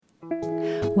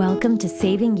Welcome to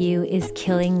Saving You is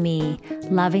Killing Me,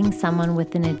 Loving Someone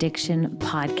with an Addiction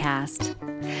podcast.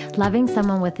 Loving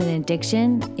someone with an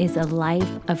addiction is a life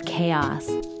of chaos.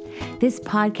 This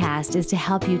podcast is to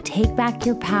help you take back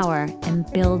your power and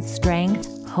build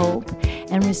strength, hope,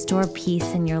 and restore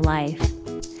peace in your life.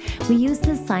 We use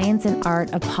the science and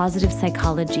art of positive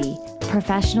psychology,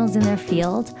 professionals in their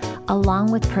field,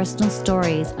 along with personal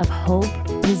stories of hope,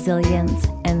 resilience,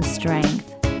 and strength.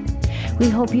 We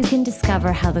hope you can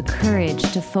discover how the courage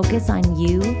to focus on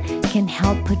you can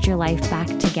help put your life back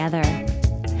together.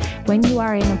 When you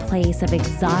are in a place of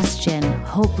exhaustion,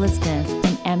 hopelessness,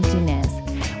 and emptiness,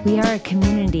 we are a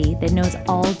community that knows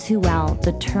all too well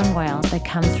the turmoil that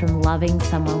comes from loving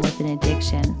someone with an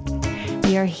addiction.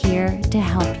 We are here to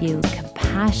help you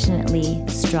compassionately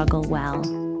struggle well.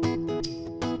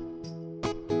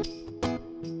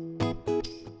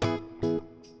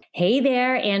 Hey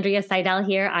there, Andrea Seidel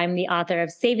here. I'm the author of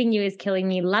Saving You is Killing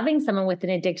Me, Loving Someone with an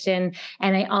Addiction.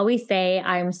 And I always say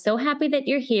I'm so happy that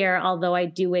you're here, although I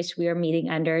do wish we were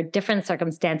meeting under different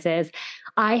circumstances.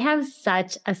 I have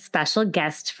such a special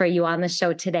guest for you on the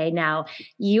show today. Now,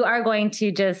 you are going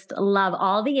to just love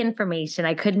all the information.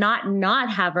 I could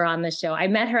not have her on the show. I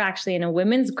met her actually in a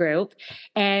women's group,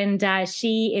 and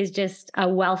she is just a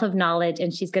wealth of knowledge,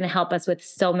 and she's going to help us with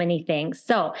so many things.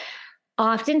 So,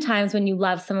 oftentimes, when you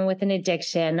love someone with an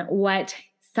addiction, what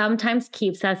sometimes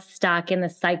keeps us stuck in the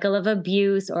cycle of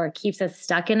abuse or keeps us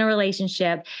stuck in a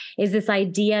relationship is this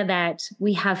idea that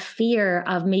we have fear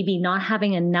of maybe not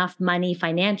having enough money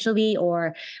financially,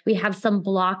 or we have some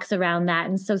blocks around that.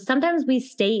 And so sometimes we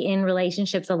stay in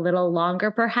relationships a little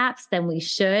longer perhaps than we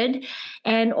should.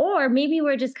 Or maybe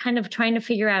we're just kind of trying to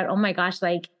figure out, oh my gosh,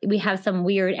 like we have some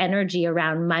weird energy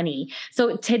around money.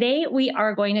 So today we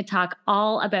are going to talk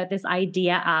all about this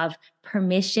idea of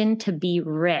permission to be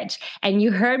rich. And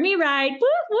you heard me right. Woo,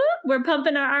 woo. We're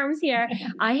pumping our arms here.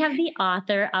 I have the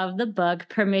author of the book,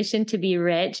 Permission to be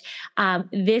Rich.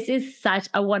 This is such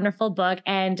a wonderful book.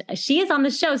 And she is on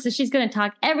the show. So she's going to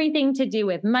talk everything to do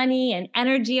with money and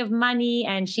energy of money.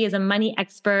 And she is a money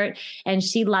expert. And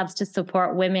she loves to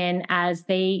support women as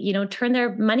they, turn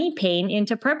their money pain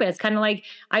into purpose. Kind of like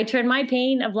I turn my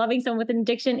pain of loving someone with an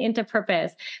addiction into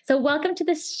purpose. So welcome to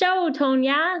the show,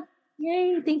 Tonya.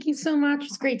 Yay. Thank you so much.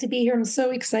 It's great to be here. I'm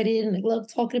so excited and I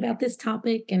love talking about this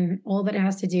topic and all that it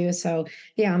has to do. So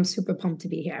yeah, I'm super pumped to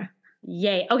be here.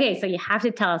 Yay. Okay. So you have to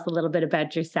tell us a little bit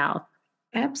about yourself.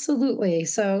 Absolutely.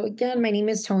 So again, my name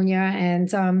is Tonya,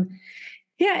 and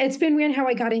it's been weird how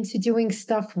I got into doing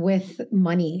stuff with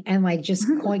money and like just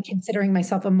considering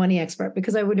myself a money expert,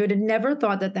 because I would have never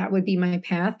thought that that would be my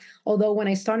path. Although when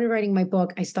I started writing my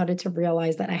book, I started to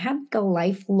realize that I had like a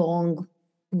lifelong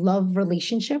love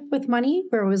relationship with money,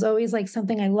 where it was always like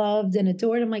something I loved and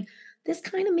adored. I'm like, this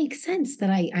kind of makes sense that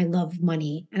I love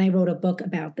money. And I wrote a book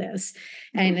about this,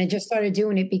 and I just started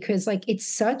doing it because like it's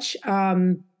such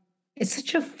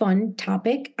a fun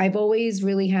topic. I've always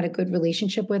really had a good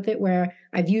relationship with it, where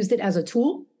I've used it as a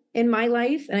tool in my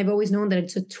life. And I've always known that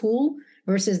it's a tool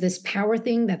versus this power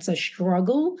thing that's a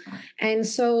struggle. And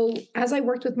so as I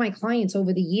worked with my clients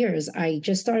over the years, I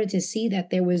just started to see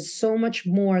that there was so much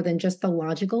more than just the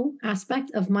logical aspect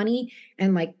of money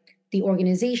and like the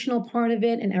organizational part of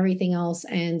it and everything else.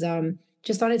 And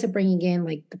just started to bringing in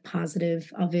like the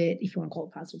positive of it, if you want to call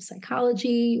it positive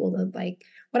psychology, or the like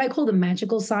what I call the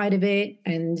magical side of it,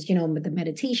 and the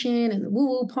meditation and the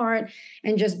woo-woo part,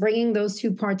 and just bringing those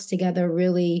two parts together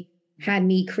really had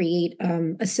me create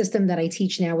a system that I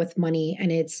teach now with money.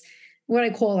 And it's what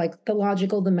I call like the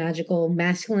logical, the magical,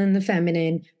 masculine, the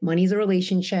feminine. Money's a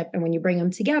relationship. And when you bring them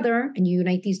together and you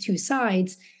unite these two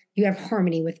sides, you have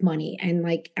harmony with money. And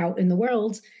like out in the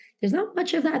world, there's not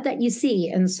much of that you see.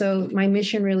 And so my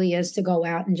mission really is to go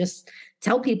out and just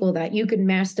tell people that you can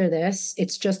master this.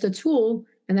 It's just a tool.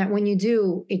 And that when you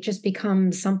do, it just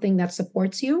becomes something that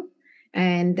supports you,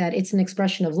 and that it's an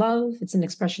expression of love. It's an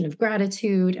expression of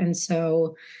gratitude. And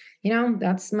so,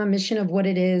 that's my mission of what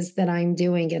it is that I'm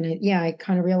doing. And I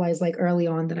kind of realized like early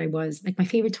on that I was like, my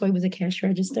favorite toy was a cash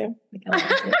register. Like,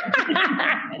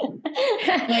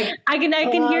 I can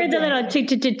hear the little ching.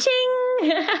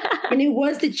 And it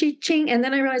was the ching. And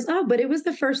then I realized, but it was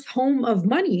the first home of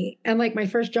money. And like my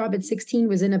first job at 16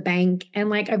 was in a bank. And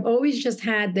like, I've always just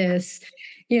had this,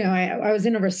 I was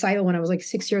in a recital when I was like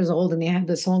 6 years old, and they had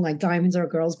this song like Diamonds Are a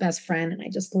Girl's Best Friend. And I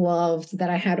just loved that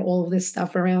I had all of this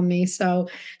stuff around me. So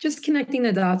just connecting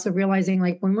the dots of realizing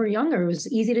like when we're younger, it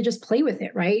was easy to just play with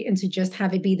it, right? And to just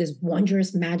have it be this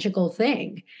wondrous, magical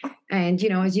thing. And,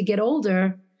 as you get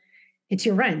older, it's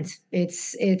your rent.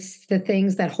 It's the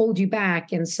things that hold you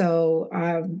back. And so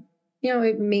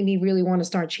it made me really want to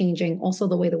start changing. Also,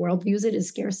 the way the world views it is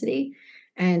scarcity.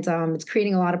 And it's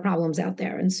creating a lot of problems out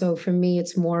there. And so for me,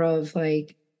 it's more of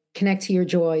like, connect to your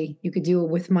joy. You could do it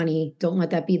with money. Don't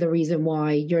let that be the reason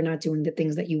why you're not doing the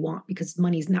things that you want, because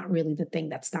money's not really the thing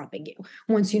that's stopping you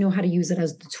once you know how to use it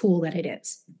as the tool that it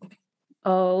is.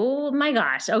 Oh my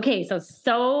gosh. Okay.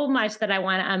 So much that I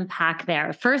want to unpack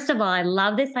there. First of all, I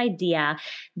love this idea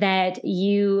that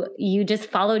you just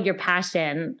followed your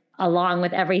passion along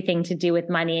with everything to do with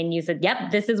money. And you said, yep,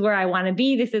 this is where I want to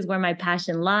be. This is where my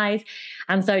passion lies.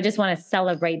 So I just want to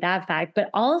celebrate that fact, but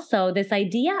also this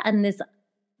idea and this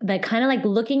the kind of like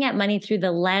looking at money through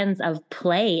the lens of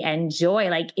play and joy.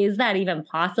 Like, is that even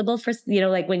possible for,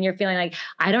 like when you're feeling like,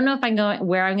 I don't know if I'm going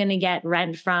where I'm going to get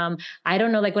rent from. I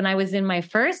don't know. Like when I was in my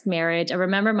first marriage, I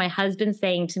remember my husband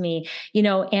saying to me,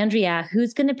 Andrea,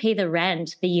 who's going to pay the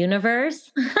rent? The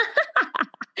universe?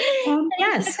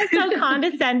 Yes. So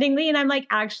condescendingly. And I'm like,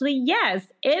 actually, yes,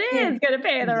 it is going to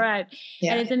pay the rent.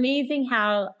 Yeah. And it's amazing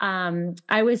how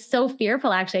I was so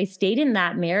fearful. Actually, I stayed in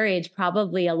that marriage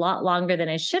probably a lot longer than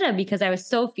I should have, because I was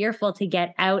so fearful to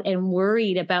get out and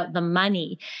worried about the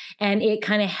money. And it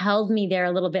kind of held me there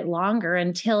a little bit longer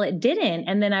until it didn't.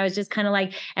 And then I was just kind of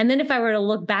like, and then if I were to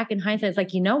look back in hindsight, it's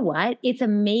like, you know what? It's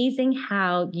amazing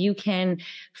how you can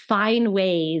find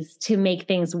ways to make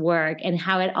things work and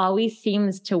how it always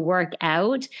seems to work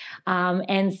out.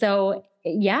 And so,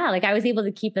 yeah, like I was able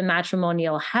to keep the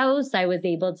matrimonial house. I was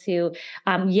able to,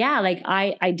 like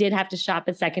I did have to shop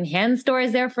at secondhand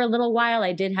stores there for a little while.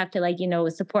 I did have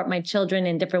to support my children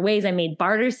in different ways. I made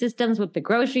barter systems with the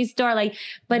grocery store,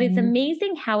 but it's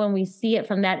amazing how when we see it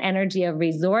from that energy of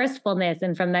resourcefulness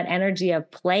and from that energy of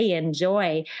play and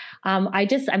joy,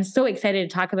 I'm so excited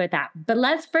to talk about that. But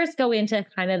let's first go into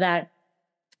kind of that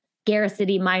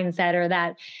scarcity mindset or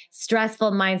that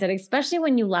stressful mindset, especially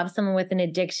when you love someone with an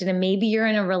addiction and maybe you're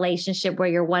in a relationship where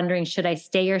you're wondering, should I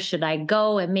stay or should I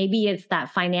go? And maybe it's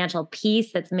that financial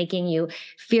piece that's making you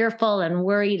fearful and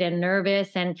worried and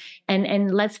nervous. And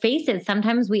let's face it,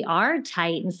 sometimes we are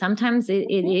tight and sometimes it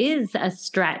is a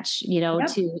stretch, yep,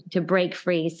 to break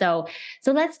free. So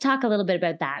let's talk a little bit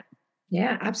about that.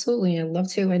 Yeah, absolutely. I'd love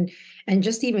to. And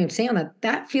just even saying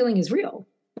that feeling is real.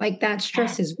 Like that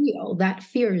stress is real, that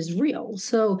fear is real.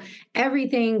 So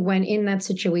everything when in that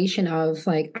situation of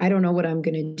like, I don't know what I'm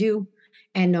going to do,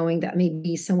 and knowing that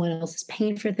maybe someone else is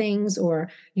paying for things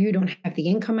or you don't have the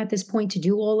income at this point to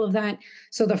do all of that.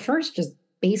 So the first just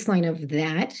baseline of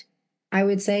that, I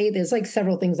would say there's like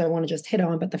several things I want to just hit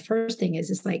on, but the first thing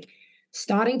is like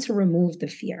starting to remove the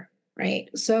fear, right?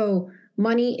 So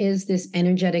money is this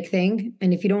energetic thing.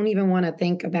 And if you don't even want to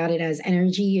think about it as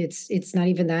energy, it's not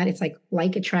even that. It's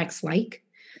like attracts like.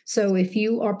 So if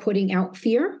you are putting out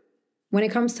fear when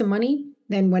it comes to money,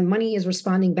 then when money is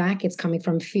responding back, it's coming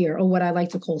from fear, or what I like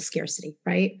to call scarcity,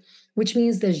 right? Which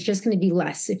means there's just going to be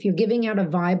less. If you're giving out a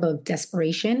vibe of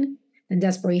desperation, then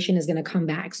desperation is going to come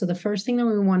back. So the first thing that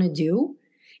we want to do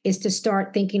is to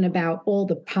start thinking about all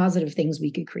the positive things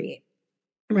we could create,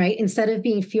 right? Instead of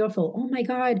being fearful, oh my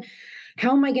God,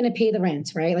 how am I going to pay the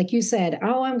rent, right? Like you said,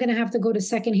 oh, I'm going to have to go to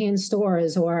secondhand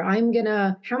stores, or how am I going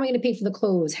to pay for the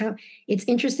clothes? It's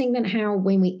interesting that how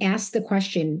when we ask the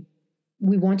question,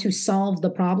 we want to solve the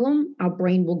problem, our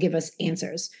brain will give us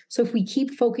answers. So if we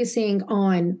keep focusing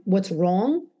on what's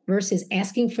wrong versus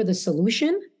asking for the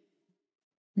solution,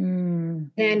 then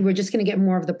we're just going to get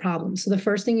more of the problem. So the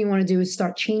first thing you want to do is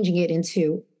start changing it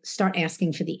into start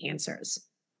asking for the answers.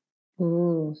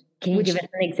 Ooh, can you give us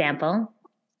an example?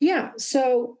 Yeah.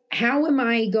 So how am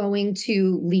I going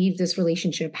to leave this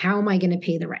relationship? How am I going to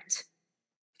pay the rent?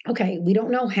 Okay. We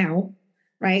don't know how,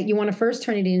 right? You want to first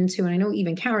turn it into, and I know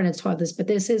even Karen has taught this, but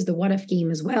this is the what if game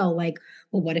as well. Like,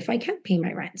 well, what if I can't pay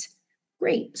my rent?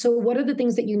 Great. So what are the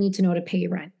things that you need to know to pay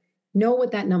your rent? Know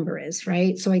what that number is,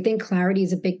 right? So I think clarity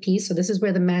is a big piece. So this is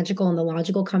where the magical and the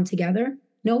logical come together.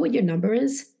 Know what your number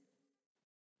is,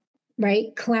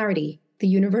 right? Clarity. The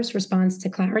universe responds to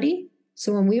clarity.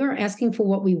 So when we are asking for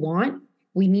what we want,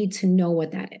 we need to know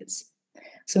what that is.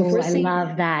 So I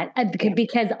love that.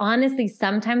 Because honestly,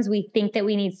 sometimes we think that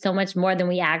we need so much more than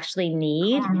we actually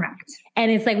need. Correct. And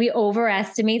it's like we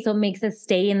overestimate. So it makes us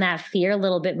stay in that fear a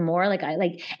little bit more.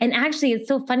 And actually it's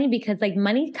so funny because like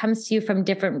money comes to you from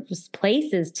different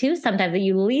places too, sometimes that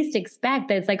you least expect.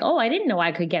 That it's like, oh, I didn't know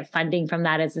I could get funding from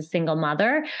that as a single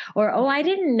mother. Or, oh, I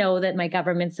didn't know that my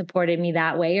government supported me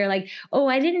that way. Or like, oh,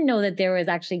 I didn't know that there was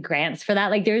actually grants for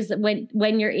that. Like there's,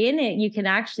 when you're in it, you can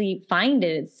actually find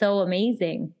it. It's so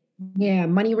amazing. Yeah,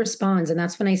 money responds. And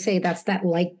that's when I say that's that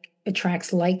like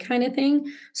attracts like kind of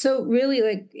thing. So really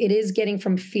like it is getting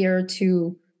from fear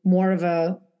to more of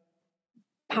a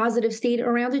positive state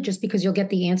around it just because you'll get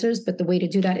the answers. But the way to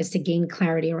do that is to gain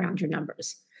clarity around your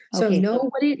numbers. So Okay. know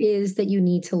what it is that you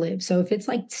need to live. So if it's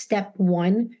like step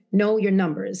one, know your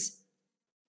numbers.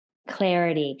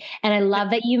 Clarity. And I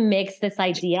love that you mix this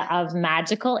idea of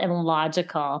magical and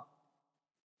logical.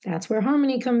 That's where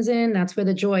harmony comes in. That's where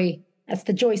that's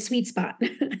the joy sweet spot.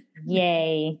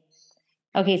 Yay.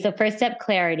 Okay. So first step,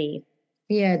 clarity.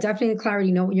 Yeah, definitely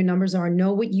clarity. Know what your numbers are.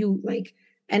 Know what you like.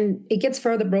 And it gets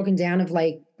further broken down of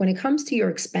like, when it comes to your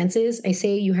expenses, I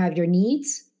say you have your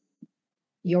needs,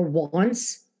 your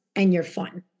wants, and your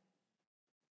fun.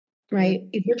 Right?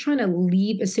 If you're trying to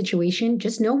leave a situation,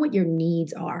 just know what your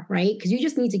needs are, right? Because you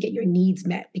just need to get your needs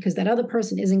met because that other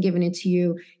person isn't giving it to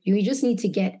you. You just need to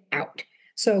get out.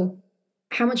 So,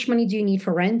 how much money do you need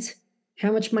for rent?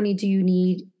 How much money do you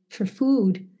need for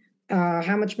food?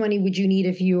 How much money would you need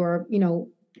if you're,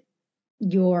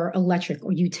 your electric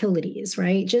or utilities,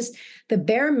 right? Just the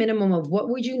bare minimum of what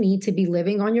would you need to be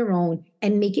living on your own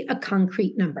and make it a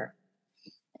concrete number.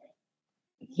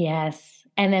 Yes.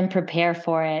 And then prepare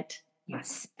for it.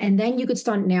 Yes. And then you could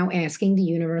start now asking the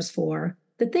universe for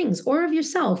the things, or of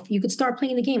yourself. You could start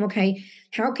playing the game. Okay,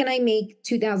 how can I make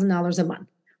 $2,000 a month?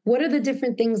 What are the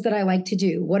different things that I like to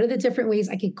do? What are the different ways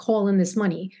I could call in this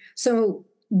money? So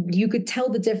you could tell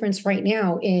the difference right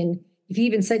now in, if you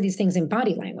even said these things in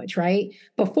body language, right?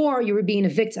 Before you were being a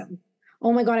victim.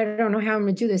 Oh my God, I don't know how I'm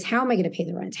going to do this. How am I going to pay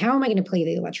the rent? How am I going to pay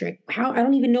the electric? I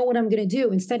don't even know what I'm going to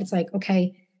do. Instead, it's like,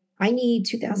 okay, I need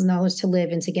 $2,000 to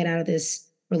live and to get out of this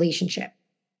relationship.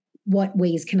 What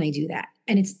ways can I do that?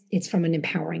 And it's from an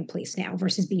empowering place now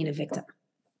versus being a victim.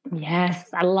 Yes,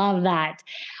 I love that.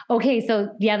 Okay,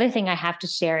 so the other thing I have to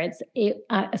share,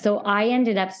 so I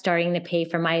ended up starting to pay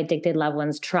for my addicted loved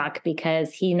one's truck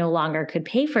because he no longer could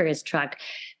pay for his truck.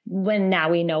 When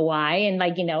now we know why. And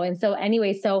and so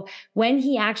anyway, so when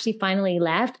he actually finally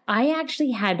left, I actually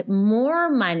had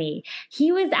more money.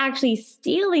 He was actually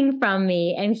stealing from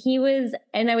me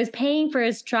and I was paying for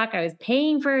his truck. I was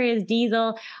paying for his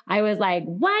diesel. I was like,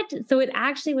 what? So it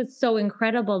actually was so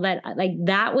incredible that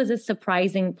that was a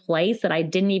surprising place that I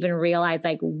didn't even realize,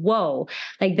 whoa,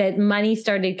 that money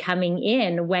started coming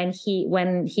in when he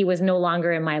was no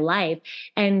longer in my life.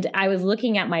 And I was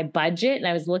looking at my budget and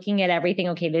I was looking at everything.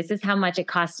 Okay, this is how much it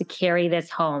costs to carry this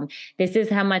home. This is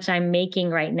how much I'm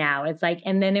making right now. It's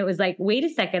and then it was wait a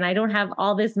second, I don't have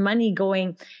all this money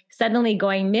suddenly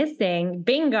going missing.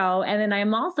 Bingo. And then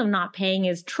I'm also not paying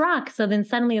his truck. So then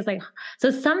suddenly it's so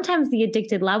sometimes the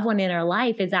addicted loved one in our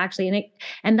life is actually,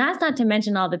 and that's not to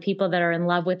mention all the people that are in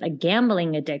love with a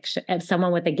gambling addiction,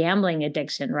 someone with a gambling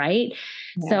addiction, right?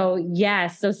 Yeah. So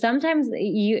yes. So sometimes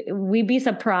we'd be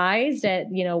surprised at,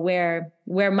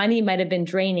 where money might have been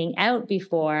draining out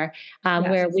before, yes,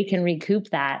 where we can recoup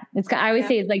that. I always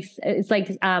say it's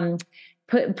like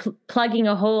plugging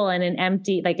a hole in an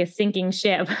empty, like a sinking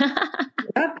ship.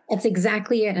 Yep, that's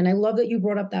exactly it. And I love that you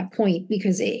brought up that point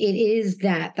because it is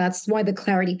that's why the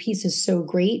clarity piece is so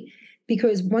great.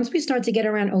 Because once we start to get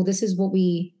around, oh, this is what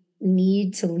we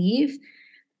need to leave,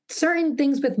 certain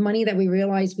things with money that we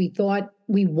realized we thought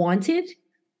we wanted,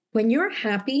 when you're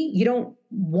happy, you don't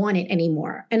want it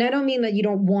anymore. And I don't mean that you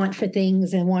don't want for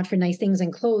things and want for nice things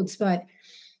and clothes, but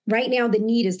right now the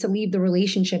need is to leave the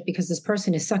relationship because this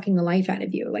person is sucking the life out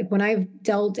of you. Like when I've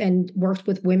dealt and worked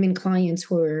with women clients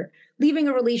who are leaving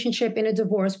a relationship in a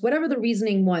divorce, whatever the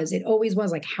reasoning was, it always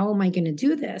was like, how am I going to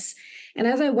do this? And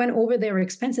as I went over their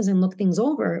expenses and looked things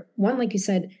over, one, like you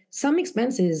said, some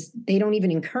expenses they don't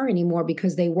even incur anymore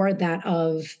because they were that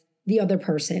of the other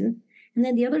person. And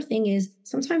then the other thing is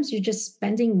sometimes you're just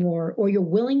spending more, or you're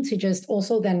willing to just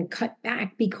also then cut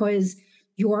back because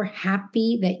you're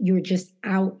happy that you're just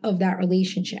out of that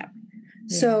relationship.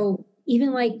 Yeah. So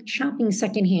even like shopping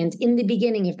secondhand in the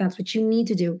beginning, if that's what you need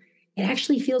to do, it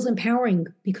actually feels empowering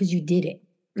because you did it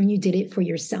and you did it for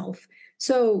yourself.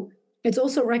 So it's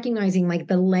also recognizing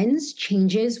the lens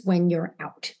changes when you're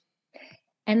out.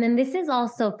 And then this is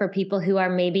also for people who are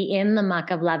maybe in the muck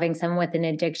of loving someone with an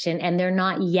addiction and they're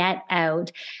not yet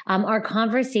out. Our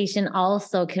conversation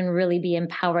also can really be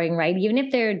empowering, right? Even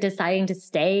if they're deciding to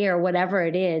stay or whatever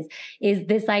it is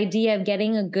this idea of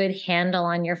getting a good handle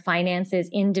on your finances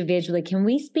individually. Can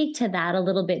we speak to that a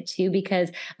little bit too?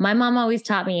 Because my mom always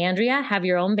taught me, Andrea, have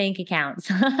your own bank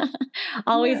accounts.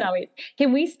 always.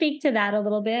 Can we speak to that a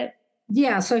little bit?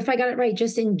 Yeah. So if I got it right,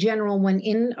 just in general, when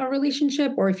in a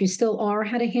relationship, or if you still are,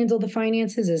 how to handle the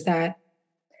finances, is that?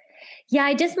 Yeah,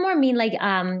 I just more mean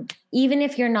even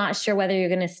if you're not sure whether you're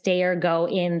going to stay or go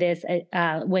in this,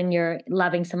 when you're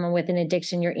loving someone with an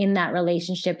addiction, you're in that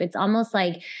relationship. It's almost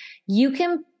like you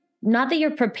can not that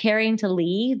you're preparing to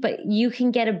leave, but you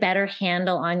can get a better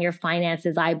handle on your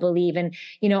finances, I believe. And,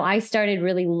 I started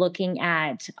really looking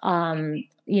at,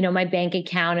 my bank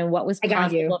account and what was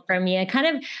possible for me.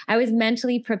 I was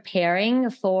mentally preparing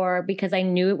because I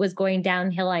knew it was going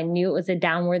downhill. I knew it was a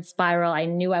downward spiral. I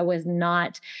knew I was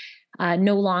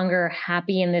no longer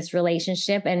happy in this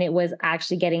relationship, and it was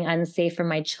actually getting unsafe for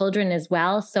my children as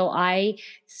well. So I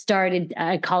started,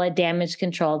 I call it damage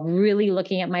control, really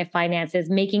looking at my finances,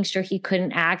 making sure he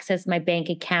couldn't access my bank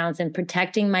accounts and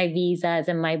protecting my visas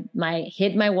and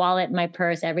hid my wallet, my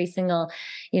purse every single,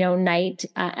 night.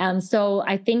 So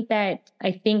I think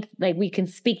like we can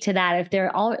speak to that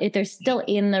if they're still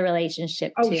in the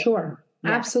relationship too. Oh, sure.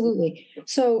 Yeah. Absolutely.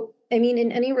 So, I mean,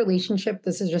 in any relationship,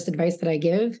 this is just advice that I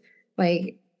give.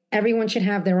 Like, everyone should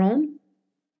have their own.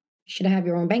 You should have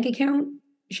your own bank account.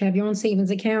 You should have your own savings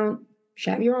account. You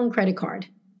should have your own credit card.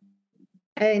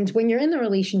 And when you're in the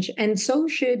relationship, and so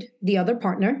should the other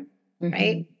partner,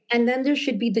 right? And then there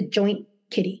should be the joint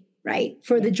kitty, right?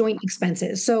 For the joint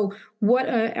expenses. So what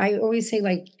I always say,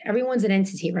 like, everyone's an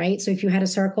entity, right? So if you had a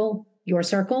circle, your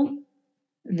circle,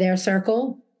 their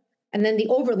circle, and then the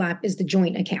overlap is the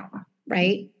joint account,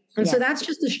 right? And so that's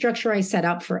just the structure I set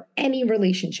up for any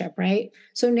relationship, right?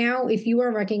 So now if you are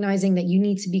recognizing that you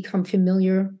need to become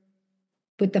familiar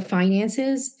with the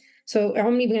finances, so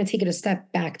I'm even going to take it a step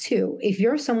back too. If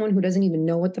you're someone who doesn't even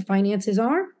know what the finances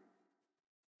are,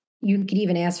 you could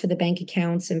even ask for the bank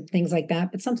accounts and things like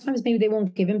that. But sometimes maybe they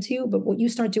won't give them to you. But what you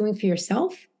start doing for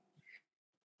yourself,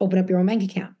 open up your own bank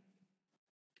account.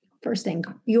 First thing,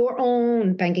 your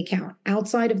own bank account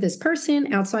outside of this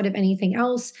person, outside of anything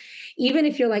else. Even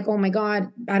if you're like, oh my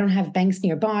God, I don't have banks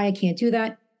nearby, I can't do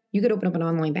that. You could open up an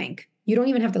online bank. You don't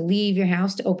even have to leave your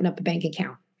house to open up a bank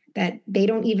account that they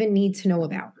don't even need to know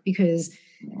about, because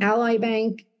Ally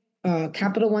Bank,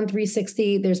 Capital One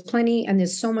 360, there's plenty, and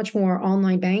there's so much more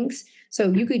online banks.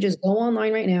 So you could just go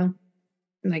online right now.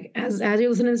 Like, as you're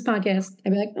listening to this podcast,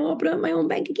 I'd be like, oh, open up my own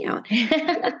bank account.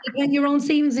 And your own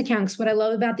savings accounts. What I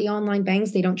love about the online banks,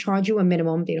 they don't charge you a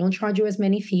minimum. They don't charge you as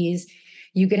many fees.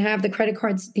 You could have the credit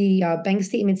cards, the bank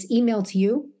statements emailed to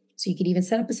you. So you could even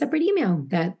set up a separate email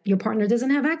that your partner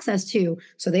doesn't have access to.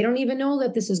 So they don't even know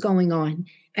that this is going on.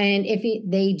 And if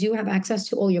they do have access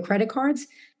to all your credit cards,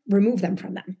 remove them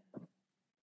from them.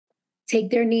 Take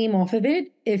their name off of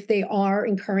it if they are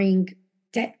incurring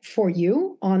debt for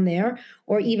you on there,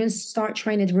 or even start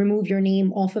trying to remove your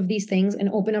name off of these things and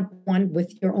open up one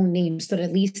with your own name, so that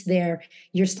at least there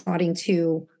you're starting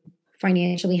to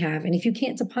financially have. And if you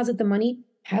can't deposit the money,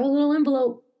 have a little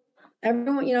envelope.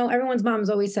 Everyone, everyone's mom's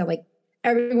always said, like,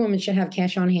 every woman should have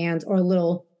cash on hand or a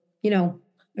little,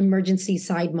 emergency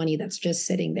side money that's just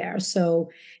sitting there. So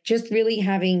just really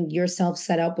having yourself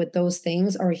set up with those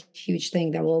things are a huge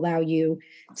thing that will allow you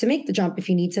to make the jump if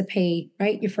you need to pay,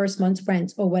 right, your first month's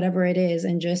rent or whatever it is.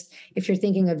 And just, if you're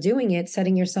thinking of doing it,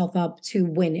 setting yourself up to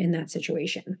win in that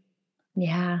situation.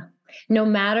 Yeah. No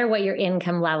matter what your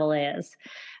income level is.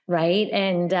 Right.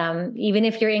 And even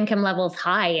if your income level is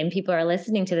high and people are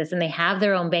listening to this and they have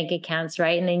their own bank accounts,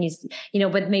 right? And then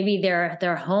but maybe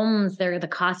their homes, the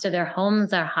cost of their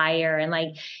homes are higher.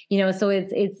 And so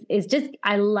it's just,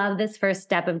 I love this first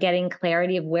step of getting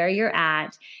clarity of where you're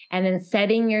at and then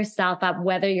setting yourself up,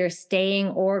 whether you're staying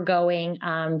or going,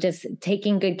 just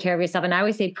taking good care of yourself. And I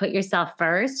always say, put yourself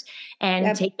first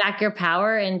and take back your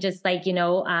power and just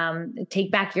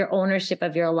take back your ownership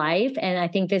of your life. And I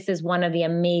think this is one of the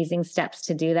amazing steps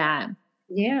to do that.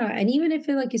 Yeah. And even if,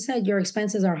 like you said, your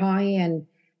expenses are high, and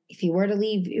if you were to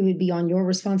leave, it would be on your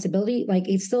responsibility. Like,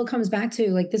 it still comes back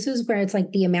to, like, this is where it's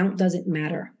like the amount doesn't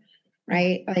matter,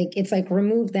 right? Like, it's like,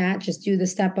 remove that, just do the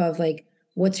step of, like,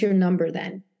 what's your number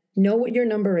then? Know what your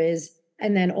number is,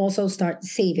 and then also start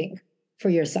saving for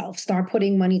yourself. Start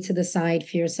putting money to the side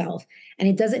for yourself. And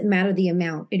it doesn't matter the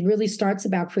amount. It really starts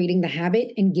about creating the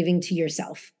habit and giving to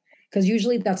yourself. Because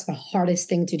usually that's the hardest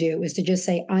thing to do, is to just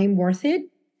say, I'm worth it.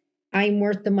 I'm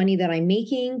worth the money that I'm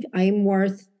making. I'm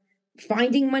worth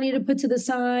finding money to put to the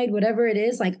side, whatever it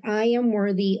is. Like, I am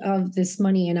worthy of this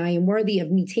money, and I am worthy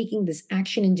of me taking this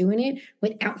action and doing it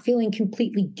without feeling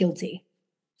completely guilty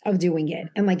of doing it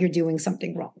and like you're doing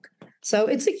something wrong. So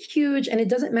it's a huge, and it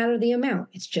doesn't matter the amount.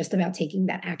 It's just about taking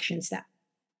that action step.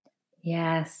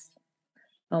 Yes.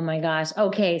 Oh my gosh.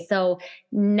 Okay. So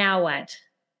now what?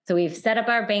 So we've set up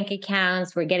our bank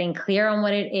accounts. We're getting clear on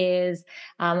what it is.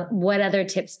 What other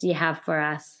tips do you have for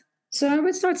us? So I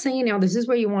would start saying, now this is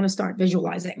where you want to start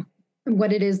visualizing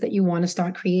what it is that you want to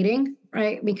start creating,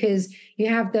 right? Because you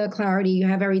have the clarity, you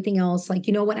have everything else, like,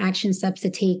 what action steps to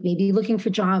take, maybe looking for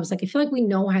jobs. Like, I feel like we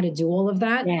know how to do all of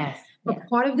that. Yes. But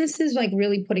part of this is like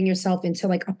really putting yourself into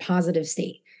like a positive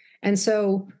state. And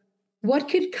so what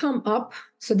could come up?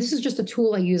 So this is just a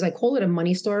tool I use. I call it a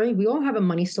money story. We all have a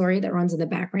money story that runs in the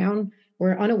background.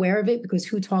 We're unaware of it because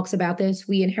who talks about this?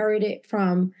 We inherit it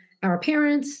from our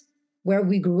parents, where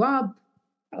we grew up,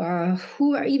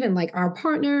 who are even like our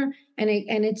partner. And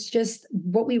it's just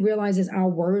what we realize is our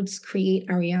words create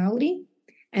our reality.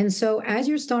 And so as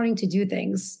you're starting to do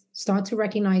things, start to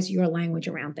recognize your language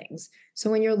around things. So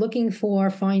when you're looking for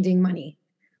finding money,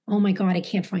 oh my God, I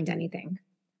can't find anything.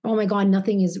 Oh my God,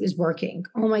 nothing is working.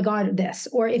 Oh my God, this.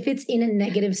 Or if it's in a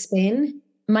negative spin,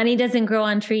 money doesn't grow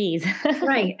on trees.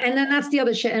 right. And then that's the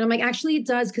other shit. And I'm like, actually it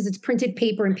does, because it's printed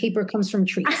paper and paper comes from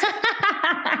trees.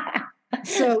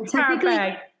 So technically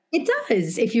Perfect. it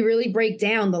does. If you really break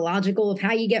down the logical of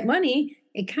how you get money,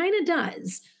 it kind of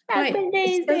does. That's But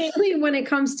amazing. especially when it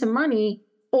comes to money,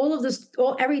 all of this,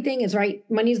 everything is right.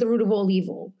 Money is the root of all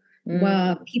evil.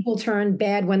 People turn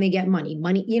bad when they get money.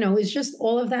 Money, is just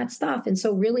all of that stuff. And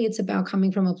so really it's about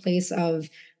coming from a place of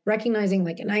recognizing,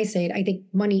 like, and I say it, I think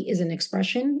money is an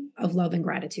expression of love and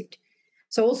gratitude.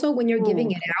 So also when you're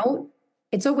giving it out,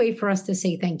 it's a way for us to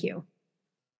say thank you.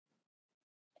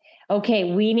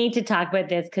 Okay, we need to talk about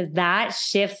this because that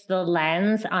shifts the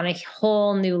lens on a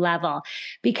whole new level.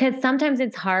 Because sometimes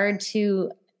it's hard to.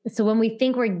 So when we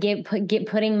think we're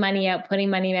putting money out,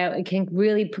 it can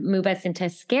really move us into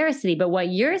scarcity. But what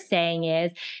you're saying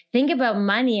is, think about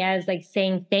money as like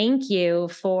saying thank you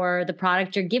for the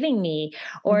product you're giving me,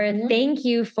 or thank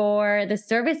you for the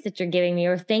service that you're giving me,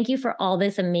 or thank you for all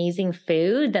this amazing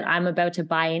food that I'm about to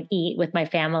buy and eat with my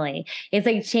family. It's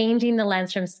like changing the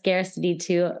lens from scarcity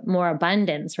to more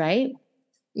abundance, right?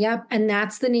 Yep. And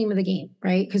that's the name of the game,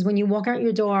 right? Because when you walk out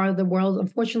your door, the world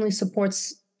unfortunately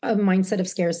supports a mindset of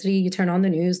scarcity. You turn on the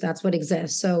news, that's what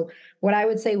exists. So what I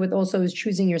would say with also is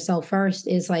choosing yourself first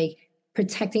is like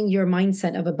protecting your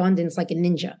mindset of abundance like a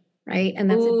ninja, right? And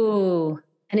that's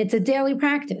and it's a daily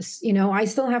practice. I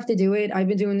still have to do it. I've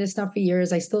been doing this stuff for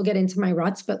years. I still get into my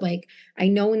ruts, but like I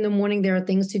know in the morning there are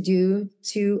things to do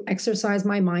to exercise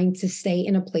my mind to stay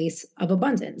in a place of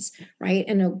abundance, right?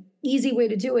 And an easy way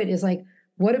to do it is like,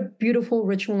 what a beautiful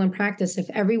ritual and practice if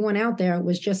everyone out there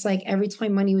was just like every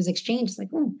time money was exchanged, like,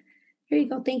 oh, here you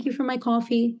go. Thank you for my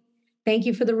coffee. Thank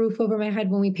you for the roof over my head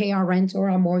when we pay our rent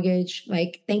or our mortgage.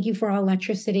 Like, thank you for our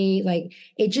electricity. Like,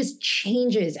 it just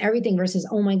changes everything versus,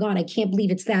 oh my God, I can't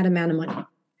believe it's that amount of money.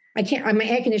 I can't, my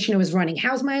air conditioner was running.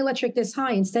 How's my electric this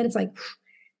high? Instead, it's like,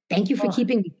 thank you for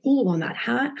keeping me cool on that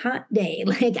hot day.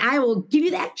 Like, I will give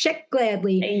you that check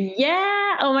gladly.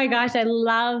 Yeah. Oh my gosh. I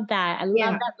love that. I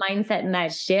love that mindset and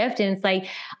that shift. And it's like,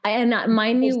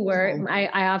 my new word,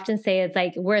 I often say it's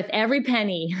like worth every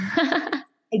penny.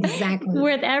 Exactly.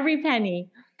 Worth every penny.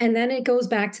 And then it goes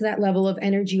back to that level of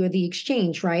energy or the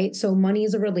exchange, right? So money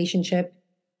is a relationship.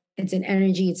 It's an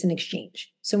energy. It's an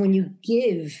exchange. So when you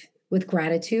give with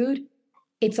gratitude,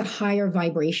 it's a higher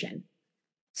vibration.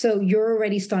 So you're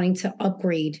already starting to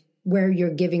upgrade where you're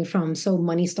giving from. So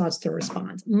money starts to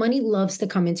respond. Money loves to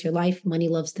come into your life. Money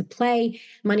loves to play.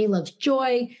 Money loves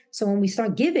joy. So when we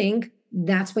start giving,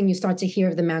 that's when you start to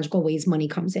hear the magical ways money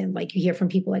comes in. Like you hear from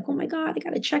people like, oh my God, I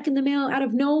got a check in the mail out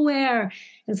of nowhere.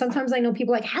 And sometimes I know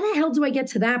people like, how the hell do I get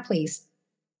to that place?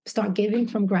 Start giving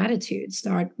from gratitude.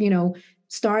 Start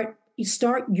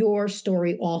your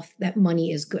story off that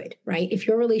money is good, right? If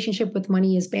your relationship with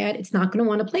money is bad, it's not going to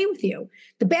want to play with you.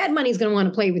 The bad money is going to want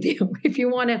to play with you. If you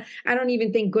want to, I don't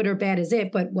even think good or bad is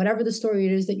it, but whatever the story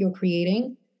it is that you're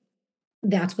creating,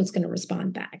 that's what's going to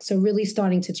respond back. So really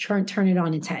starting to turn it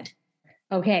on its head.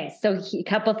 Okay. So a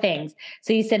couple things.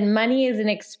 So you said money is an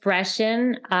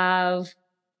expression of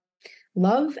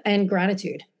love and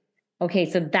gratitude. Okay,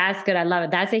 so that's good. I love it.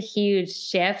 That's a huge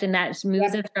shift. And that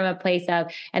moves us from a place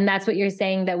of, and that's what you're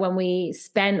saying, that when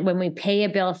we pay a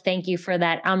bill, thank you for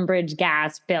that umbrage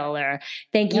gas bill, or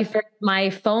thank you for my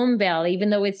phone bill,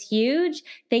 even though it's huge.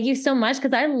 Thank you so much.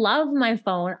 Cause I love my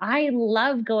phone. I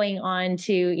love going on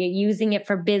to using it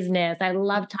for business. I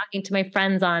love talking to my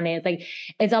friends on it. It's like,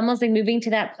 it's almost like moving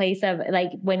to that place of like,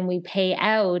 when we pay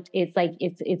out, it's like,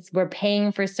 we're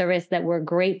paying for service that we're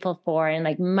grateful for and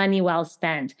like money well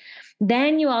spent.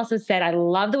 Then you also said, I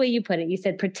love the way you put it. You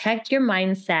said, protect your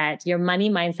mindset, your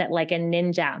money mindset like a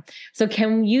ninja. So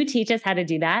can you teach us how to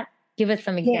do that? Give us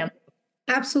some examples.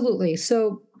 Yeah, absolutely.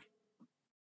 So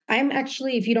I'm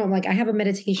actually, if you don't like, I have a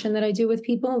meditation that I do with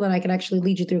people that I can actually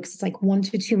lead you through because it's like 1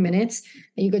 to 2 minutes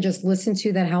that you could just listen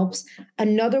to that helps.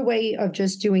 Another way of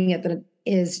just doing it that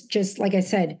is just, like I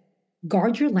said,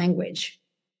 guard your language.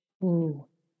 Ooh.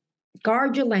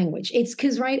 Guard your language. It's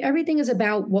because, right, everything is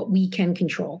about what we can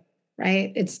control.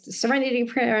 Right? It's serenity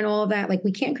prayer and all of that. Like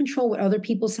we can't control what other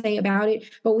people say about it,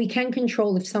 but we can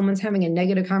control if someone's having a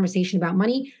negative conversation about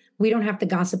money. we don't have to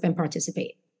gossip and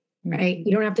participate, right?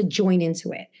 We don't have to join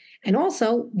into it. And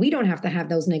also, we don't have to have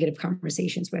those negative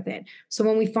conversations with it. So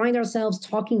when we find ourselves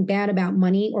talking bad about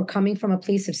money or coming from a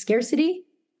place of scarcity,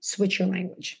 switch your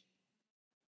language.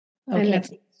 Okay. And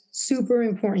that's super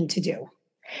important to do.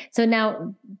 So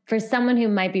now for someone who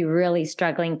might be really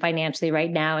struggling financially right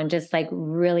now and just like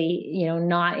really,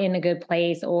 not in a good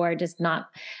place or just not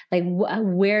like,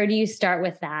 where do you start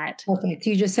with that? Perfect.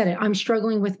 You just said it. I'm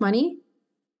struggling with money,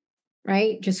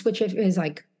 right? Just switch it is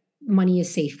like, money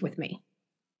is safe with me.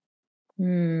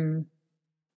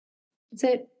 That's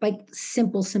it. Like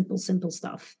simple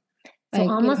stuff. So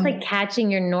almost like catching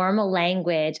your normal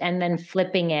language and then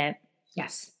flipping it.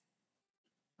 Yes.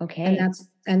 Okay.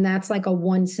 And that's like a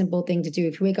one simple thing to do.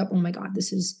 If you wake up, oh my God,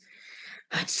 it's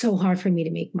so hard for me to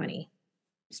make money.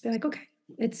 Just be like, okay,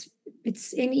 it's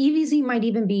and easy might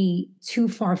even be too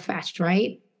far-fetched,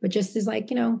 right? But just as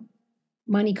like,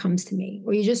 money comes to me,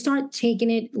 or you just start taking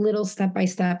it little step by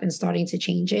step and starting to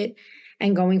change it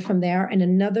and going from there. And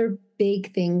another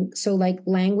big thing, so like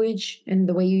language and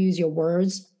the way you use your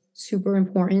words, super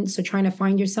important. So trying to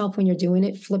find yourself when you're doing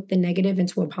it, flip the negative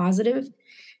into a positive.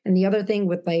 And the other thing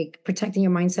with like protecting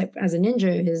your mindset as a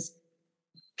ninja is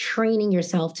training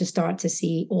yourself to start to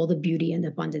see all the beauty and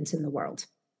abundance in the world,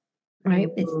 right?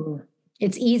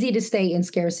 It's easy to stay in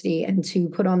scarcity and to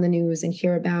put on the news and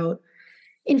hear about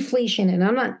inflation. And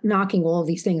I'm not knocking all of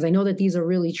these things. I know that these are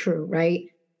really true, right?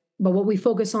 But what we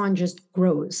focus on just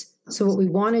grows. So what we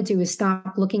want to do is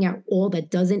stop looking at all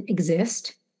that doesn't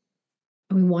exist.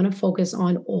 And we want to focus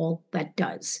on all that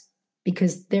does,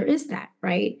 because there is that,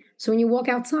 right? So when you walk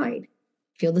outside,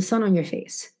 feel the sun on your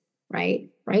face, right?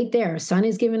 Right there. Sun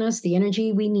is giving us the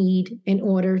energy we need in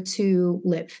order to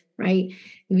live, right?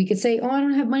 We could say, oh, I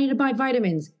don't have money to buy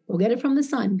vitamins. We'll get it from the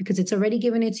sun because it's already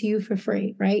given it to you for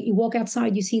free, right? You walk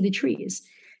outside, you see the trees.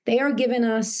 They are giving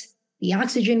us the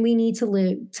oxygen we need to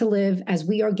live as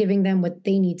we are giving them what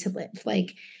they need to live.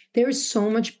 Like there's so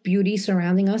much beauty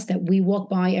surrounding us that we walk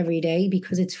by every day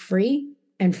because it's free,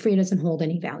 and free doesn't hold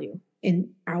any value in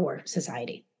our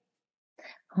society.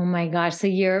 Oh my gosh. So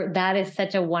that is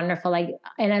such a wonderful,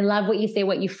 and I love what you say,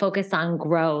 what you focus on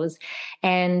grows.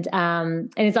 And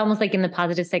it's almost like in the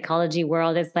positive psychology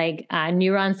world, it's like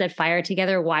neurons that fire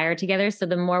together, wire together. So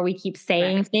the more we keep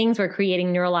saying things, we're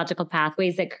creating neurological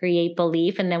pathways that create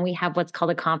belief. And then we have what's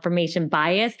called a confirmation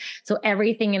bias. So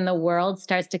everything in the world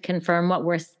starts to confirm what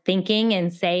we're thinking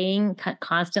and saying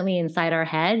constantly inside our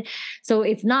head. So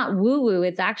it's not woo-woo,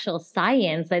 it's actual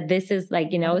science that this is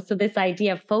like, so this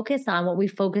idea of focus on what we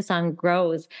focus on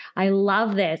grows. I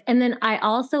love this. And then I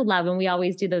also love, and we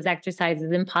always do those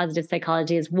exercises in positive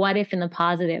psychology, is what if in the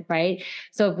positive, right?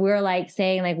 So if we're like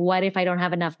saying like, what if I don't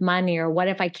have enough money, or what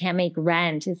if I can't make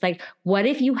rent? It's like, what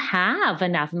if you have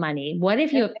enough money? What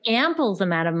if you have ample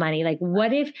amount of money? Like,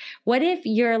 what if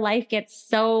your life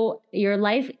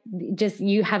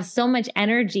you have so much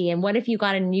energy? And what if you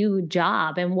got a new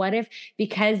job? And what if,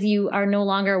 because you are no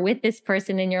longer with this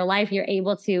person in your life, you're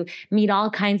able to meet all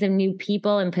kinds of new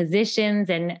people and positions,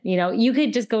 and you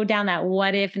could just go down that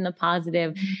what if in the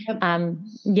positive.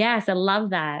 Yes, I love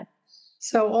that.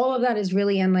 So all of that is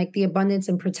really, and like the abundance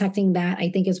and protecting that, I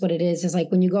think is what it is like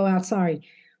when you go outside,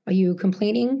 are you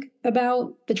complaining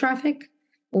about the traffic,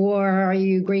 or are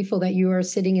you grateful that you are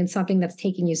sitting in something that's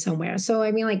taking you somewhere? So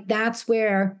I mean, like that's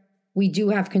where we do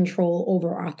have control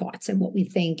over our thoughts and what we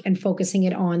think, and focusing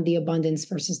it on the abundance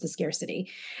versus the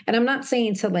scarcity. And I'm not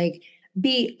saying to like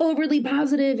be overly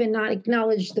positive and not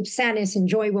acknowledge the sadness and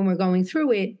joy when we're going through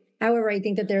it. However, I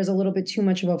think that there's a little bit too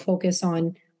much of a focus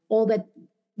on all that.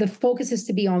 The focus is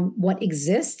to be on what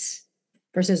exists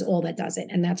versus all that doesn't.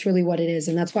 And that's really what it is.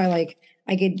 And that's why like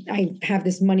I have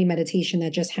this money meditation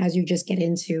that just has you just get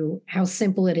into how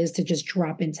simple it is to just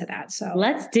drop into that. So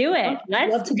let's do it.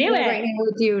 Let's do it right now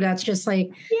with you. That's just like,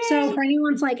 yay. So for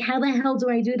anyone's like, how the hell do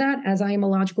I do that? As I am a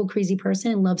logical, crazy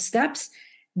person and love steps,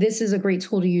 this is a great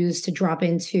tool to use to drop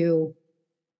into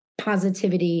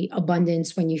positivity,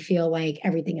 abundance when you feel like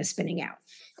everything is spinning out.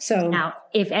 So now,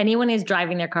 if anyone is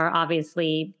driving their car,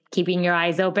 obviously keeping your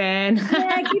eyes open.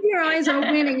 Yeah, keep your eyes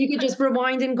open, and you could just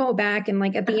rewind and go back. And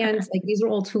like at the end, like these are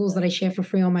all tools that I share for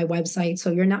free on my website.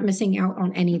 So you're not missing out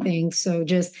on anything. So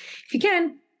just, if you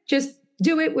can, just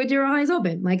do it with your eyes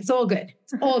open. Like it's all good.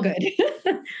 It's all good.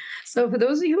 So for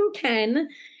those of you who can,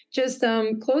 just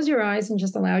close your eyes and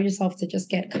just allow yourself to just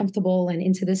get comfortable and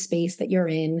into this space that you're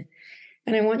in.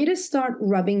 And I want you to start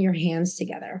rubbing your hands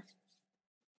together.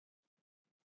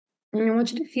 And I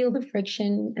want you to feel the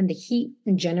friction and the heat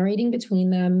generating between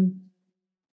them.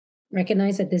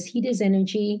 Recognize that this heat is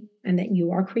energy and that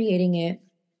you are creating it.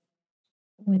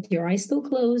 With your eyes still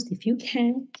closed, if you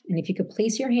can, and if you could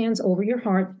place your hands over your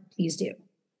heart, please do.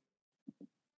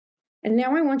 And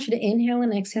now I want you to inhale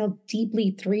and exhale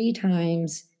deeply 3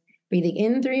 times, breathing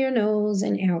in through your nose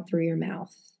and out through your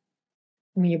mouth.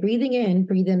 When you're breathing in,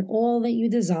 breathe in all that you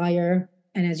desire.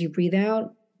 And as you breathe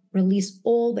out, release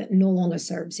all that no longer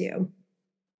serves you.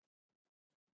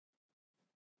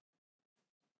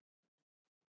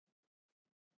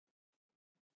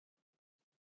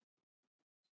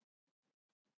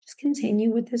 Just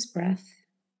continue with this breath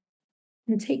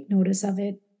and take notice of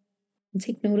it and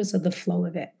take notice of the flow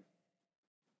of it.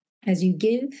 As you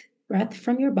give breath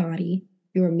from your body,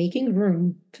 you are making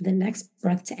room for the next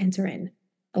breath to enter in,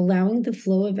 allowing the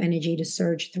flow of energy to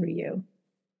surge through you.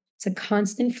 It's a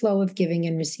constant flow of giving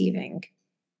and receiving.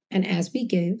 And as we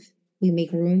give, we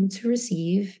make room to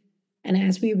receive. And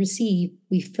as we receive,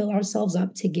 we fill ourselves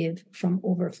up to give from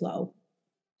overflow.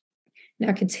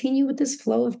 Now continue with this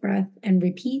flow of breath and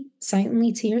repeat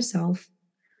silently to yourself,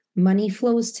 money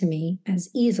flows to me as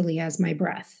easily as my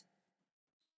breath.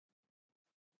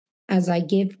 As I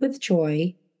give with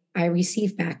joy, I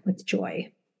receive back with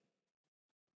joy.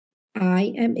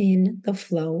 I am in the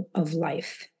flow of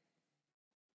life.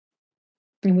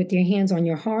 And with your hands on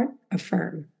your heart,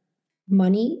 affirm.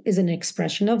 Money is an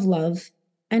expression of love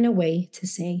and a way to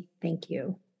say thank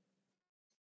you.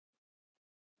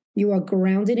 You are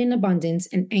grounded in abundance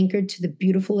and anchored to the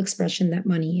beautiful expression that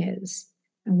money is.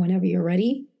 And whenever you're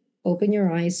ready, open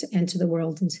your eyes to enter the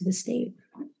world into the state.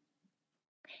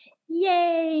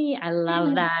 Yay. I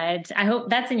love that. I hope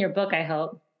that's in your book, I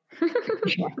hope.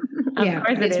 Sure. Of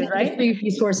course it is, right? The free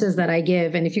resources that I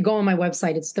give. And if you go on my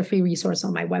website, it's the free resource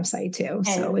on my website too.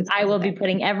 So I will be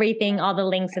putting everything, all the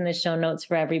links in the show notes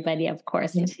for everybody, of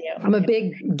course. Yeah. Too. I'm a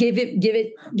big give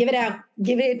it out,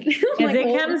 give it. Because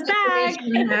it comes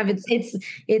back.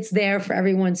 It's there for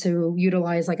everyone to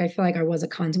utilize. Like I feel like I was a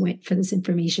conduit for this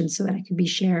information so that it could be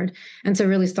shared and to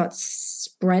really start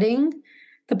spreading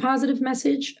the positive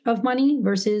message of money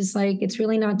versus like it's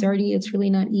really not dirty, it's really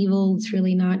not evil,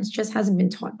 it just hasn't been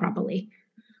taught properly.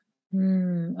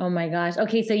 Oh my gosh.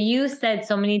 Okay, so you said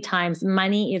so many times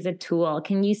money is a tool.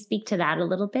 Can you speak to that a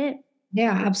little bit?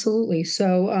 Yeah, absolutely.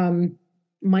 So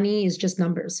money is just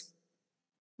numbers.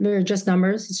 They're just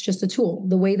numbers. It's just a tool.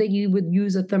 The way that you would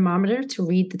use a thermometer to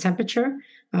read the temperature,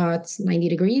 it's 90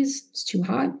 degrees, it's too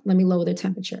hot, let me lower the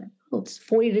temperature. Oh, it's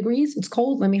 40 degrees, it's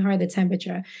cold, let me higher the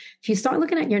temperature. If you start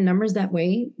looking at your numbers that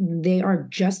way, they are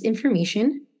just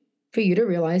information for you to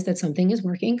realize that something is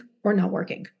working or not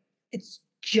working. It's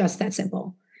just that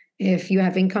simple. If you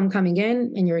have income coming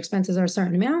in and your expenses are a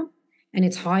certain amount and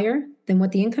it's higher than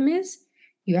what the income is,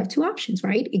 you have 2 options,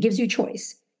 right? It gives you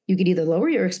choice. You could either lower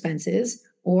your expenses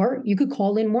or you could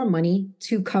call in more money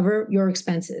to cover your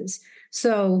expenses.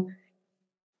 So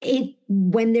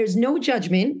when there's no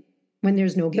judgment, when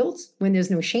there's no guilt, when there's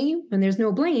no shame, when there's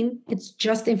no blame, it's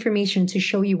just information to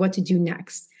show you what to do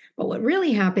next. But what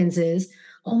really happens is,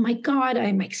 oh my God,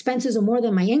 my expenses are more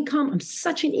than my income. I'm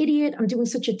such an idiot. I'm doing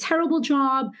such a terrible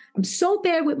job. I'm so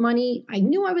bad with money. I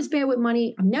knew I was bad with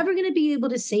money. I'm never going to be able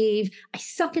to save. I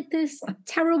suck at this. I'm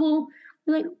terrible.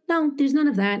 You're like, no, there's none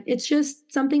of that. It's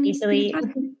just something needs to be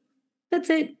done. That's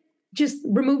it. Just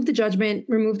remove the judgment,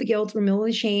 remove the guilt, remove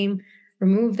the shame,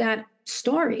 remove that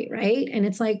story, right? And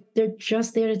it's like they're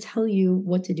just there to tell you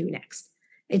what to do next.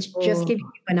 It's just giving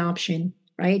you an option,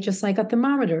 right? Just like a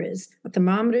thermometer is. A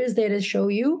thermometer is there to show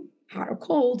you hot or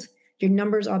cold. Your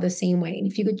numbers are the same way. And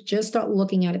if you could just start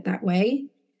looking at it that way,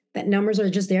 that numbers are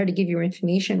just there to give you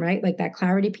information, right? Like that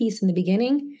clarity piece in the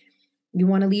beginning. You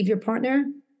want to leave your partner,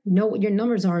 know what your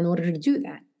numbers are in order to do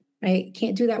that, right?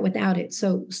 Can't do that without it.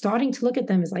 So starting to look at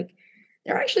them is like,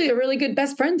 they're actually a really good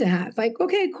best friend to have. Like,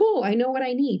 okay, cool. I know what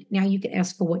I need. Now you can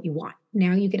ask for what you want.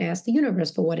 Now you can ask the universe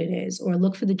for what it is, or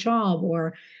look for the job,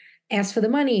 or ask for the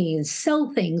money and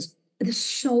sell things. There's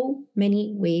so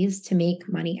many ways to make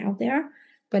money out there,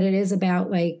 but it is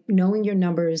about like knowing your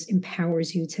numbers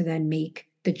empowers you to then make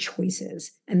the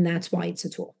choices. And that's why it's a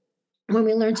tool when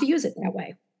we learn to use it that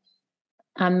way.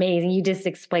 Amazing. You just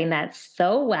explained that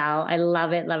so well. I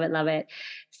love it, love it, love it.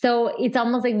 So it's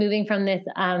almost like moving from this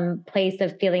place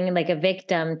of feeling like a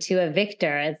victim to a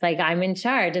victor. It's like, I'm in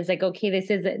charge. It's like,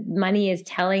 okay, money is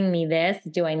telling me this.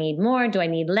 Do I need more? Do I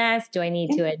need less? Do I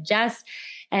need to adjust?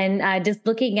 And just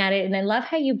looking at it. And I love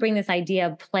how you bring this idea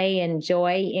of play and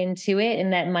joy into it,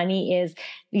 and that money is,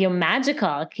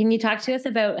 magical. Can you talk to us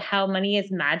about how money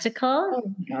is magical?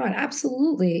 Oh my God,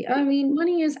 absolutely. I mean,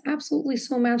 money is absolutely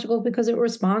so magical because it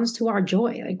responds to our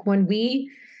joy. Like when we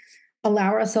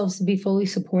allow ourselves to be fully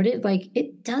supported, like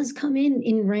it does come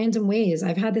in random ways.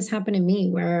 I've had this happen to me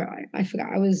where I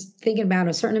forgot I was thinking about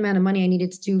a certain amount of money I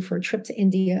needed to do for a trip to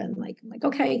India, and like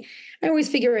okay, I always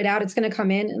figure it out. It's going to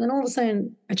come in, and then all of a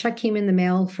sudden, a check came in the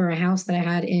mail for a house that I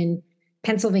had in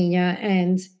Pennsylvania,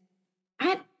 and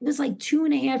it was like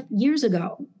 2.5 years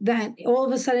ago that all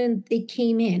of a sudden it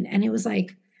came in, and it was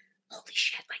like, holy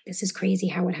shit, like this is crazy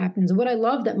how it happens. What I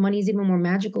love that money is even more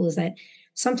magical is that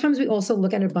sometimes we also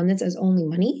look at abundance as only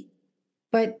money,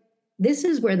 but this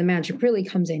is where the magic really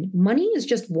comes in. Money is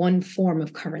just one form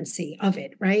of currency of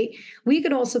it, right? We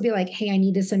could also be like, hey, I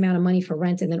need this amount of money for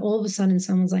rent. And then all of a sudden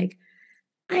someone's like,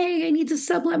 I need to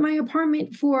sublet my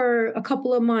apartment for a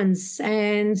couple of months,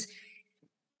 and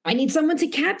I need someone to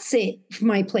cat sit for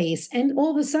my place. And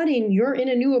all of a sudden, you're in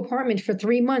a new apartment for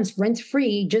 3 months, rent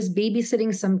free, just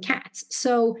babysitting some cats.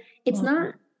 So it's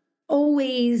not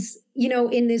always,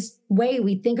 in this way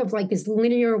we think of like this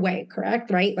linear way, correct?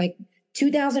 Right? Like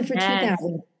 2000 for Yes.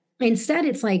 2000. Instead,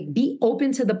 it's like be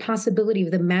open to the possibility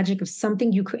of the magic of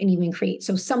something you couldn't even create.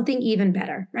 So something even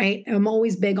better, right? I'm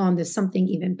always big on this something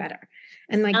even better.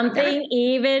 And like that, Something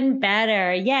even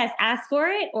better. Yes, ask for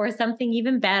it or something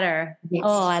even better.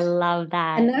 Oh, I yes. love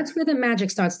And that. that's where the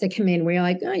magic starts to come in, where you're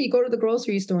like, oh, you go to the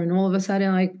grocery store and all of a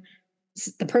sudden, like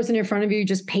the person in front of you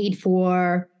just paid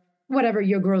for whatever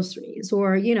your groceries,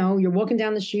 or, you're walking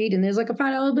down the street and there's like a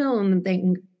 $5 bill on the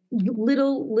thing,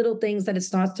 little things that it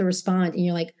starts to respond. And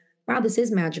you're like, wow, this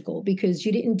is magical because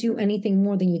you didn't do anything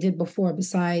more than you did before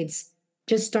besides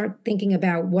just start thinking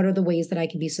about what are the ways that I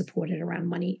can be supported around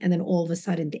money. And then all of a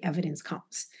sudden the evidence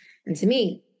comes. And to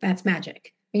me, that's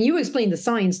magic. And you explained the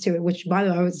science to it, which by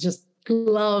the way, I was just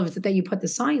loved that you put the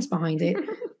science behind it.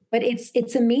 But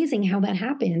it's amazing how that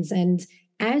happens. And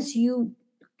as you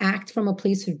act from a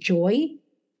place of joy,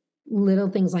 little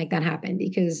things like that happen,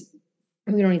 because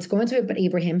we don't need to go into it, but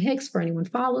Abraham Hicks, for anyone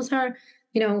follows her,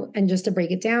 and just to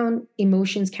break it down,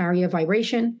 emotions carry a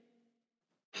vibration,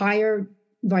 higher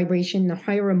vibration, the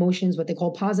higher emotions, what they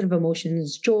call positive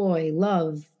emotions, joy,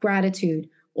 love, gratitude,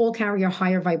 all carry a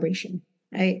higher vibration,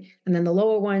 right? And then the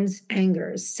lower ones,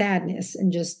 anger, sadness,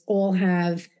 and just all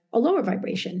have a lower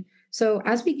vibration. So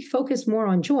as we focus more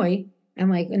on joy, and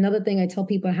like another thing I tell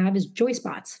people to have is joy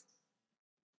spots.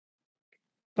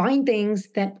 Find things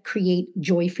that create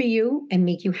joy for you and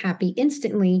make you happy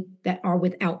instantly that are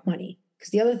without money. Because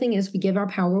the other thing is we give our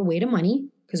power away to money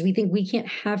because we think we can't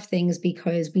have things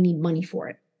because we need money for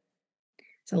it.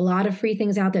 There's a lot of free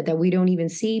things out there that we don't even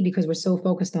see because we're so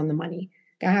focused on the money.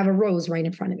 I have a rose right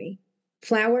in front of me.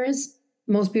 Flowers,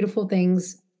 most beautiful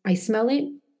things. I smell it.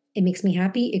 It makes me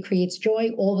happy. It creates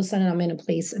joy. All of a sudden, I'm in a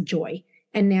place of joy.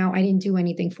 And now I didn't do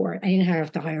anything for it. I didn't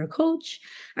have to hire a coach.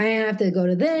 I didn't have to go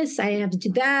to this. I didn't have to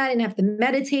do that. I didn't have to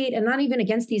meditate. And not even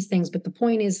against these things. But the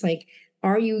point is like,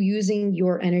 are you using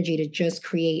your energy to just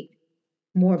create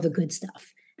more of the good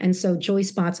stuff? And so joy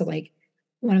spots are like,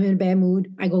 when I'm in a bad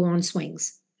mood, I go on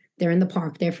swings. They're in the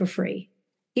park. They're for free.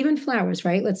 Even flowers,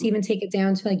 right? Let's even take it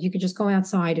down to like, you could just go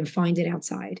outside and find it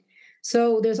outside.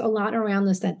 So there's a lot around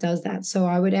this that does that. So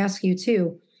I would ask you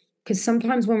too, because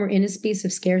sometimes when we're in a space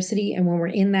of scarcity and when we're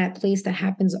in that place that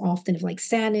happens often of like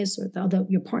sadness, or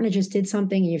your partner just did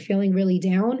something and you're feeling really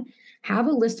down, have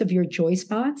a list of your joy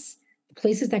spots,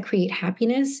 places that create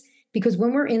happiness. Because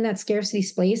when we're in that scarcity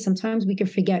space, sometimes we can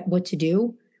forget what to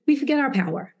do. We forget our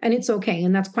power, and it's okay.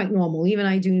 And that's quite normal. Even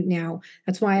I do now.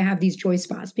 That's why I have these joy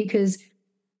spots, because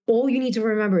all you need to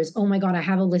remember is, oh my God, I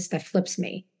have a list that flips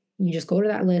me. And you just go to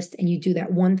that list and you do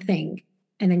that one thing,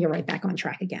 and then you're right back on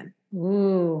track again.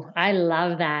 Ooh, I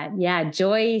love that. Yeah,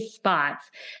 joy spots.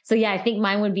 So yeah, I think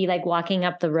mine would be like walking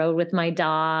up the road with my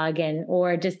dog,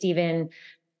 or just even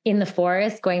in the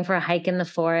forest, going for a hike in the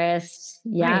forest.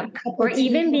 Yeah. Right. Cup Or of tea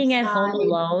even being at home outside.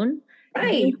 alone.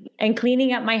 Right. And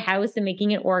cleaning up my house and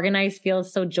making it organized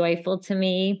feels so joyful to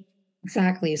me.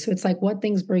 Exactly. So it's like, what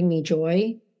things bring me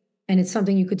joy? And it's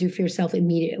something you could do for yourself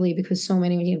immediately, because so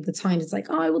many of the times it's like,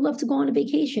 oh, I would love to go on a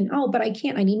vacation. Oh, but I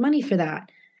can't. I need money for that.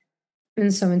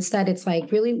 And so instead, it's like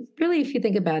really, really, if you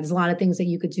think about it, there's a lot of things that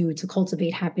you could do to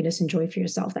cultivate happiness and joy for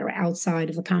yourself that are outside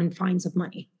of the confines of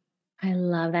money. I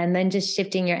love that. And then just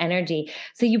shifting your energy.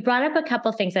 So you brought up a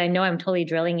couple things that I know I'm totally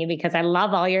drilling you because I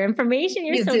love all your information.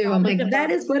 You're You so do. I'm like, knowledgeable. that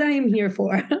is what I am here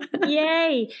for.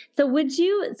 Yay. So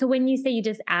when you say you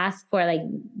just ask for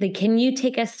can you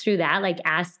take us through that? Like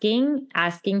asking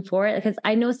for it? Because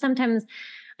I know sometimes,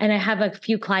 and I have a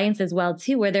few clients as well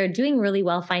too, where they're doing really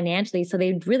well financially. So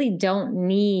they really don't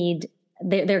need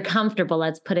they're comfortable,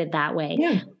 let's put it that way.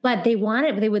 Yeah. But they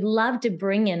would love to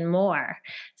bring in more.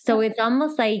 So it's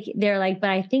almost like they're like, but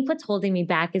I think what's holding me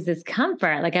back is this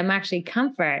comfort. Like I'm actually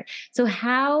comfort. So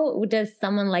how does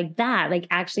someone like that, like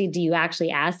actually, do you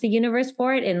actually ask the universe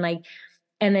for it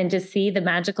and then just see the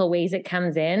magical ways it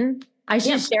comes in? I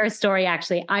should share a story.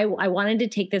 Actually, I wanted to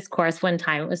take this course one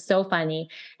time. It was so funny.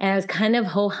 And I was kind of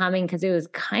ho-humming because it was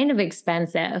kind of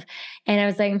expensive. And I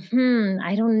was like,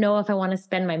 I don't know if I want to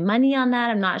spend my money on that.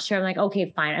 I'm not sure. I'm like, okay,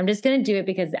 fine. I'm just going to do it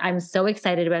because I'm so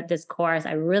excited about this course.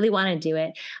 I really want to do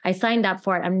it. I signed up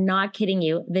for it. I'm not kidding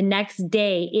you. The next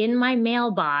day in my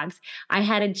mailbox, I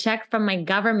had a check from my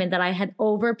government that I had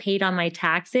overpaid on my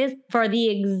taxes for the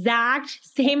exact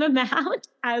same amount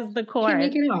as the course. Can't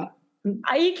make it up.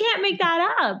 You can't make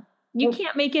that up. You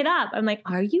can't make it up. I'm like,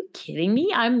 are you kidding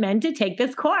me? I'm meant to take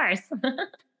this course.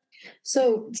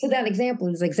 So that example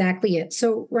is exactly it.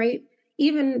 So, right,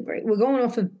 we're going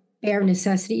off of bare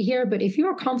necessity here, but if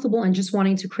you're comfortable and just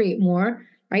wanting to create more,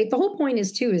 right, the whole point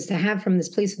is to have from this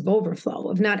place of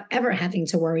overflow, of not ever having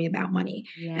to worry about money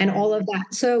and all of that.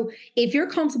 So if you're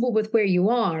comfortable with where you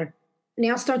are,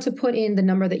 now start to put in the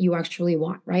number that you actually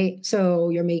want, right? So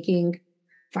you're making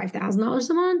 $5,000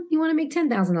 a month, you want to make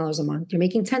 $10,000 a month. You're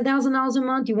making $10,000 a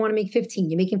month, you want to make 15.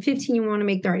 You're making 15, you want to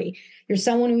make 30. You're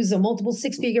someone who's a multiple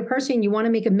six-figure person, you want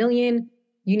to make $1 million,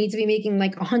 you need to be making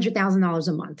like $100,000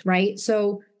 a month, right?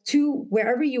 So to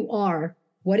wherever you are,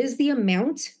 what is the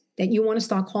amount that you want to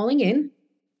start calling in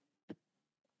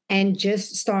and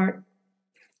just start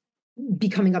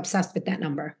becoming obsessed with that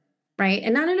number, right?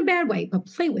 And not in a bad way, but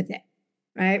play with it,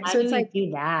 right? How do you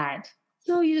do that?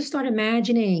 So you just start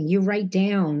imagining, you write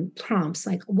down prompts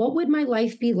like, what would my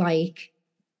life be like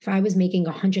if I was making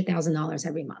 $100,000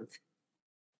 every month?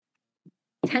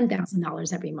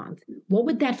 $10,000 every month? What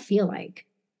would that feel like?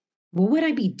 What would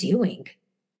I be doing?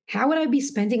 How would I be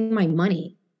spending my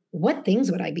money? What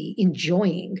things would I be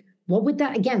enjoying? What would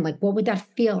that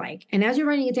feel like? And as you're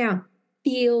writing it down,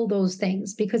 feel those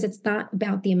things, because it's not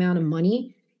about the amount of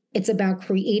money. It's about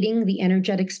creating the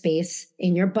energetic space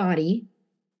in your body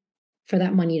for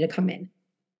that money to come in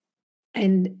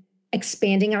and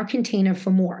expanding our container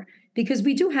for more, because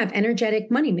we do have energetic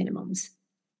money minimums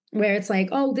where it's like,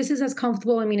 oh, this is as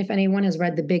comfortable. I mean, if anyone has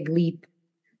read The Big Leap,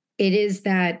 it is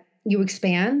that you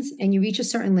expand and you reach a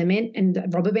certain limit and the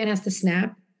rubber band has to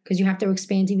snap because you have to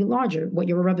expand even larger what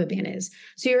your rubber band is.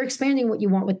 So you're expanding what you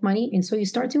want with money. And so you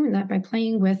start doing that by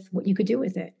playing with what you could do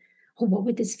with it. Oh, what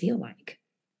would this feel like?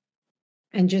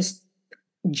 And just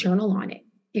journal on it.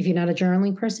 If you're not a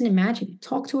journaling person, imagine,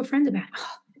 talk to a friend about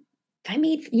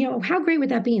it. Oh, how great would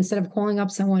that be, instead of calling up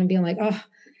someone and being like, oh,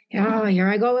 yeah, here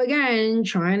I go again,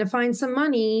 trying to find some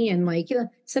money. And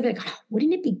instead of like, oh,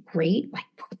 wouldn't it be great? Like,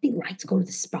 what would it be like to go to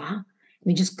the spa?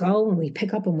 We just go and we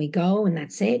pick up and we go and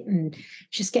that's it. And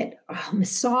just get a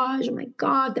massage. Oh my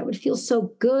God, that would feel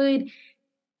so good.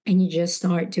 And you just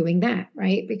start doing that,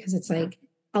 right? Because it's like,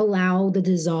 allow the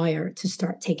desire to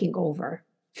start taking over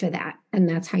for that. And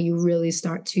that's how you really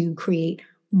start to create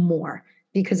more,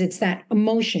 because it's that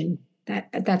emotion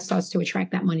that starts to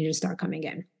attract that money to start coming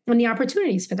in, and the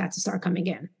opportunities for that to start coming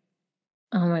in.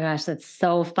 Oh my gosh, that's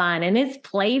so fun. And it's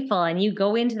playful, and you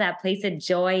go into that place of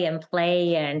joy and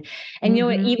play. And you know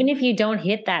what, even if you don't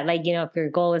hit that, like, you know, if your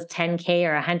goal is 10K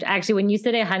or 100, actually, when you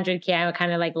said 100K, I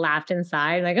kind of like laughed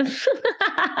inside, like, and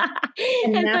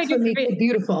that's what makes it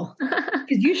beautiful.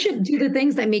 Because you should do the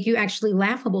things that make you actually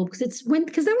laughable, because then when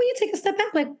you take a step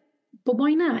back, like, but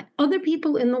why not? Other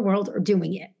people in the world are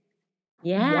doing it.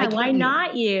 Yeah. Why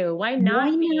not you? Why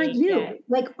not you?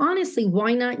 Like, honestly,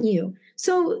 why not you?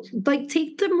 So like,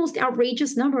 take the most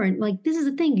outrageous number. And like, this is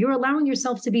the thing, you're allowing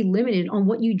yourself to be limited on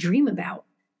what you dream about.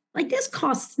 Like, this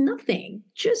costs nothing.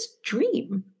 Just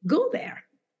dream, go there.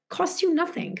 Costs you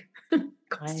nothing.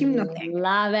 Costs you nothing.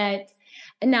 Love it.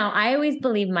 Now, I always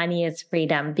believe money is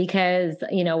freedom, because,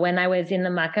 you know, when I was in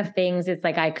the muck of things, it's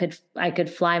like I could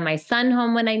fly my son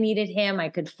home when I needed him. I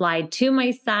could fly to my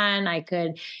son. I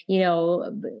could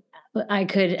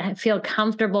feel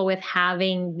comfortable with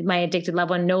having my addicted loved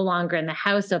one no longer in the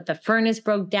house. So if the furnace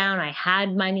broke down, I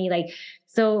had money.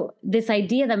 So this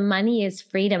idea that money is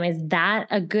freedom, is that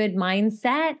a good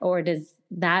mindset, or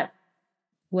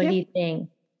what do you think?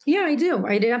 Yeah, I do.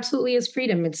 It absolutely is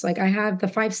freedom. It's like, I have the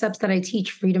 5 steps that I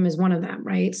teach. Freedom is one of them,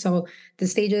 right? So the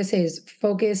stage I say is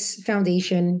focus,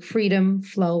 foundation, freedom,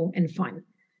 flow, and fun.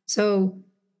 So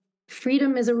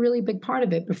freedom is a really big part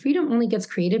of it, but freedom only gets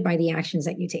created by the actions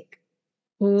that you take.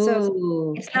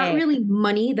 So it's not really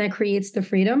money that creates the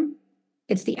freedom.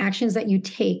 It's the actions that you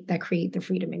take that create the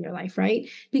freedom in your life, right?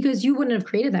 Because you wouldn't have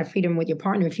created that freedom with your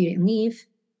partner if you didn't leave,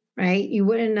 right? You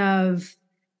wouldn't have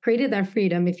created that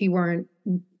freedom if you weren't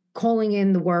calling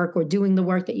in the work or doing the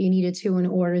work that you needed to in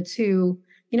order to,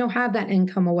 have that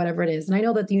income or whatever it is. And I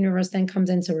know that the universe then comes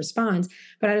in to respond,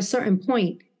 but at a certain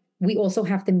point, we also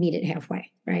have to meet it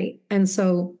halfway, right? And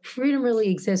so freedom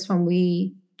really exists when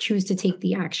we choose to take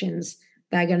the actions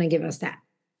that are going to give us that.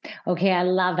 Okay, I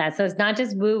love that. So it's not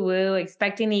just woo woo,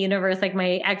 expecting the universe, like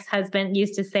my ex-husband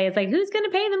used to say, it's like, who's going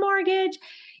to pay the mortgage?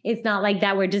 It's not like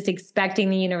that. We're just expecting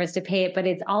the universe to pay it, but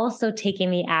it's also taking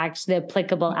the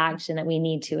applicable action that we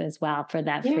need to as well for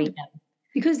that freedom.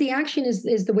 Because the action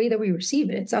is the way that we receive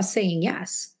it. It's us saying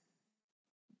yes.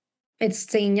 It's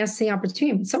saying yes to the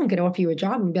opportunity. Someone could offer you a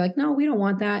job and be like, no, we don't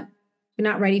want that. You're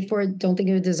not ready for it. Don't think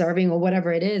you're deserving or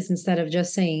whatever it is, instead of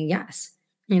just saying yes,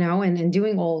 and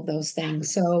doing all of those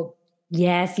things. So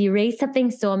yes, you raised something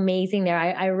so amazing there.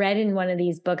 I read in one of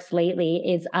these books lately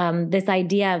is this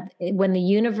idea of when the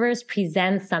universe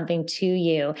presents something to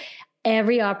you,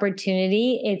 every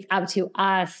opportunity, it's up to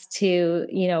us to,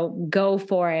 go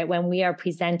for it when we are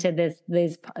presented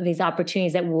these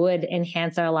opportunities that would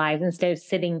enhance our lives instead of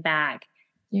sitting back.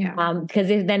 Yeah. Because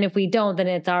if we don't, then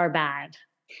it's our bad.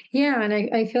 Yeah. And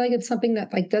I feel like it's something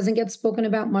that like doesn't get spoken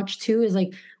about much too, is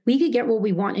like we could get what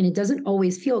we want and it doesn't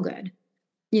always feel good.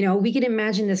 We could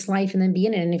imagine this life and then be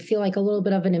in it and feel like a little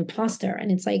bit of an imposter.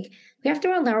 And it's like, we have to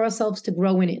allow ourselves to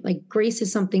grow in it. Like grace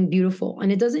is something beautiful.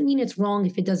 And it doesn't mean it's wrong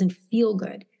if it doesn't feel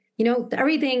good.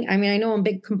 Everything, I mean, I know I'm a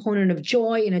big component of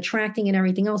joy and attracting and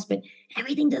everything else, but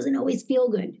everything doesn't always feel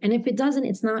good. And if it doesn't,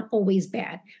 it's not always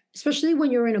bad, especially when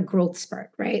you're in a growth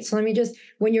spurt, right? So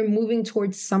when you're moving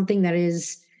towards something that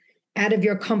is out of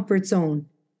your comfort zone,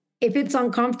 if it's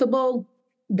uncomfortable,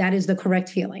 that is the correct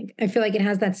feeling. I feel like it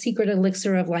has that secret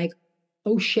elixir of like,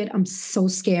 oh shit, I'm so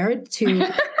scared, to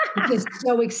it's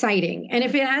so exciting. And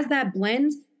if it has that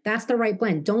blend, that's the right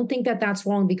blend. Don't think that that's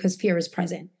wrong because fear is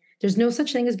present. There's no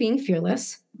such thing as being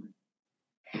fearless.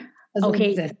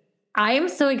 Okay. I am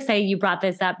so excited you brought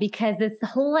this up because it's the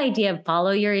whole idea of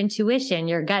follow your intuition,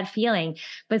 your gut feeling.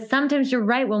 But sometimes you're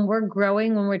right, when we're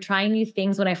growing, when we're trying new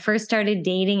things, when I first started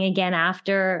dating again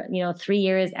after, 3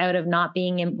 years out of not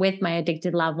being with my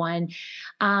addicted loved one,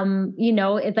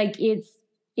 it's like,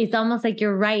 it's almost like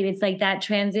you're right. It's like that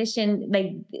transition,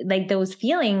 like those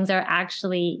feelings are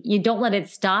actually, you don't let it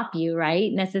stop you,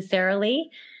 right? Necessarily.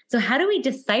 So how do we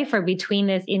decipher between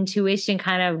this intuition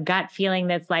kind of gut feeling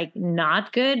that's like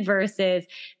not good versus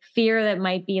fear that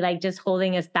might be like just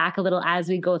holding us back a little as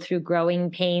we go through growing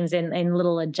pains and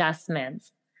little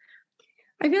adjustments?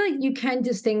 I feel like you can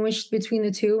distinguish between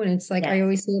the two. And it's like, yes. I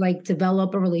always say, like,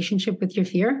 develop a relationship with your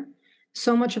fear.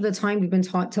 So much of the time we've been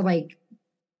taught to like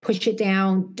push it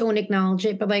down, don't acknowledge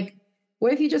it. But like,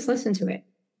 what if you just listen to it?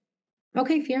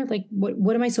 Okay, fear, like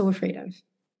what am I so afraid of?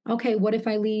 Okay, what if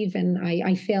I leave and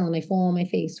I fail and I fall on my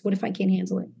face? What if I can't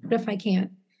handle it? What if I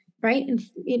can't? Right? And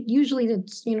it usually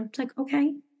it's like,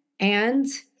 okay, and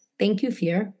thank you,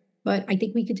 fear, but I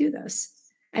think we could do this.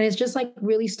 And it's just like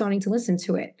really starting to listen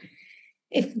to it.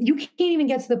 If you can't even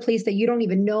get to the place that you don't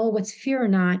even know what's fear or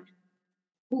not,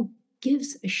 who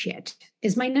gives a shit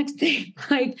is my next thing.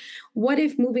 Like, what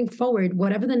if moving forward,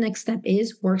 whatever the next step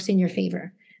is, works in your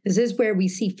favor? This is where we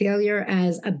see failure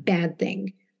as a bad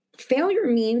thing. Failure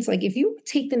means like if you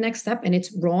take the next step and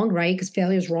it's wrong, right? Because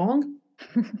failure is wrong.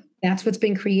 That's what's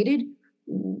been created.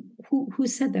 Who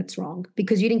said that's wrong?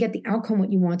 Because you didn't get the outcome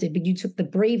what you wanted, but you took the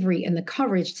bravery and the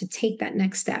courage to take that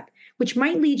next step, which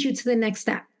might lead you to the next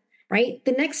step, right?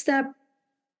 The next step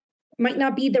might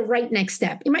not be the right next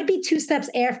step. It might be 2 steps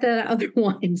after the other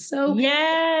one. So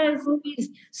yes.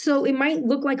 So it might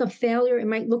look like a failure. It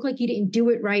might look like you didn't do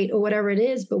it right or whatever it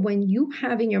is. But when you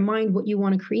have in your mind what you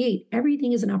want to create,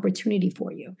 everything is an opportunity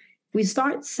for you. We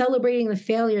start celebrating the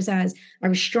failures as I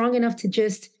was strong enough to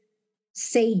just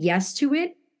say yes to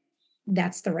it.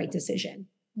 That's the right decision.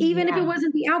 Even if it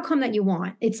wasn't the outcome that you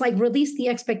want. It's like release the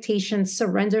expectations,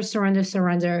 surrender, surrender,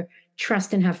 surrender.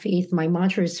 Trust and have faith. My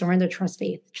mantra is surrender, trust,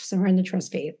 faith. Surrender,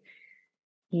 trust, faith.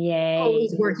 Yay.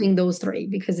 Always working those 3,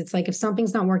 because it's like if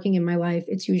something's not working in my life,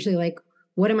 it's usually like,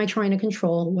 what am I trying to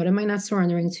control? What am I not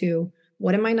surrendering to?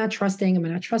 What am I not trusting? Am I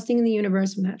not trusting in the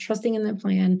universe? Am I not trusting in the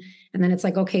plan? And then it's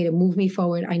like, okay, to move me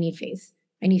forward, I need faith.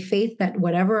 I need faith that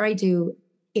whatever I do,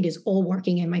 it is all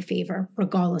working in my favor,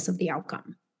 regardless of the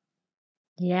outcome.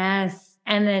 Yes.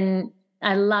 And then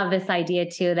I love this idea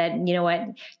too, that,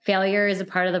 failure is a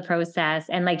part of the process.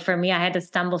 And like for me, I had to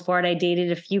stumble forward. I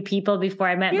dated a few people before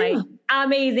I met my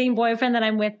amazing boyfriend that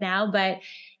I'm with now, but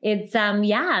it's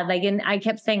like, and I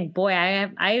kept saying, boy,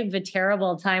 I have a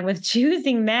terrible time with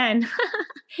choosing men.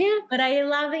 Yeah. But I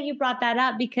love that you brought that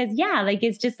up because like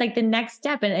it's just like the next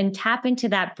step and tap into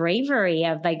that bravery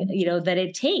of like, that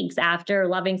it takes after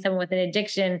loving someone with an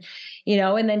addiction,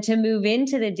 and then to move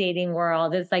into the dating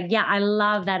world. It's like, I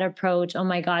love that approach. Oh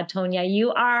my God, Tonya,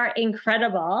 you are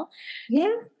incredible.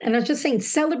 Yeah. And I was just saying,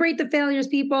 celebrate the failures,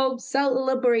 people.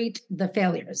 Celebrate the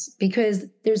failures, because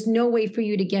there's no way for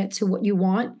you to get to what you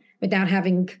want without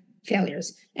having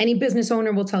failures. Any business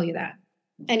owner will tell you that.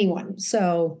 Anyone.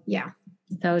 So yeah.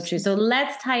 So true. So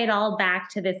let's tie it all back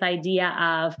to this idea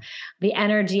of the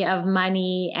energy of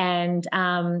money. And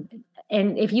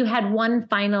if you had one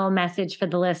final message for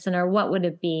the listener, what would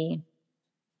it be?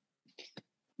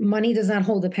 Money does not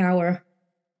hold the power.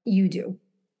 You do.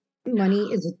 Money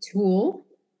is a tool.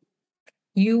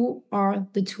 You are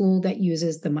the tool that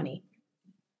uses the money.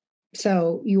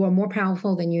 So you are more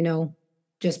powerful than you know.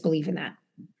 Just believe in that.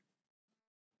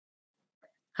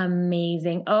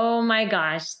 Amazing. Oh my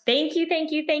gosh. Thank you.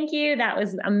 Thank you. Thank you. That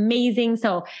was amazing.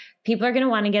 So people are going to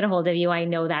want to get a hold of you. I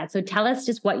know that. So tell us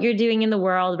just what you're doing in the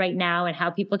world right now and how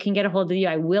people can get a hold of you.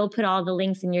 I will put all the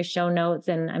links in your show notes,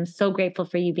 and I'm so grateful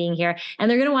for you being here.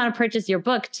 And they're going to want to purchase your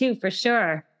book too, for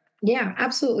sure. Yeah,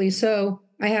 absolutely. So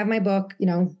I have my book,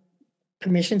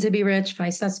 Permission to Be Rich,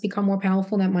 5 Steps to Become More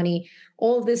Powerful Than Money.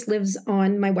 All of this lives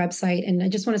on my website. And I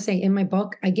just want to say, in my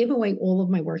book, I give away all of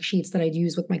my worksheets that I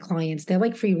use with my clients. They're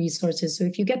like free resources. So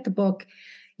if you get the book,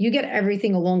 you get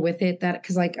everything along with it,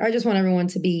 because I just want everyone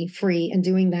to be free and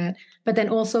doing that. But then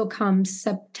also come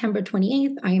September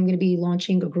 28th, I am going to be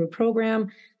launching a group program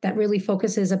that really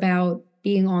focuses about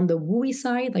being on the wooey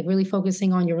side, like really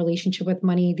focusing on your relationship with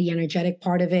money, the energetic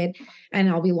part of it. And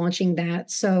I'll be launching that.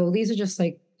 So these are just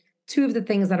like 2 of the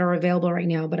things that are available right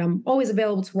now, but I'm always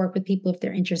available to work with people if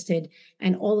they're interested.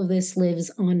 And all of this lives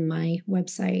on my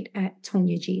website at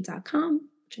tonyag.com,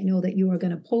 which I know that you are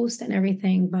going to post and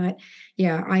everything. But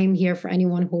yeah, I am here for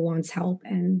anyone who wants help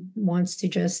and wants to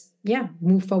just,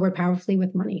 move forward powerfully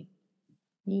with money.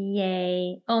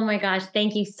 Yay. Oh my gosh.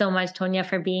 Thank you so much, Tonya,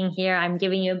 for being here. I'm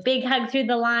giving you a big hug through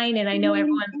the line, and I know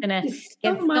everyone's going to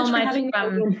get so much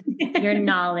from your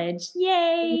knowledge.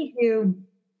 Yay. Thank you.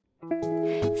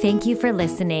 Thank you for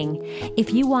listening.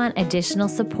 If you want additional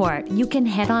support, you can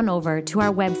head on over to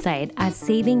our website at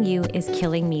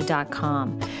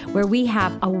savingyouiskillingme.com, where we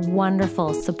have a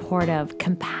wonderful, supportive,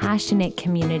 compassionate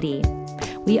community.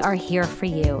 We are here for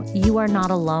you. You are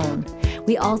not alone.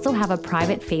 We also have a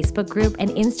private Facebook group and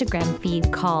Instagram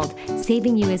feed called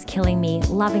Saving You is Killing Me,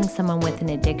 Loving Someone with an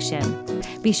Addiction.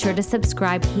 Be sure to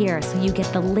subscribe here so you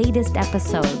get the latest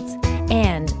episodes.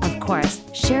 And, of course,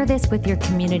 share this with your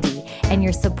community and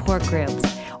your support groups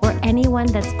or anyone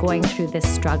that's going through this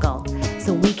struggle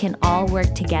so we can all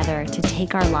work together to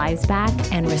take our lives back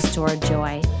and restore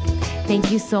joy. Thank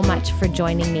you so much for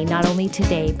joining me, not only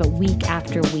today, but week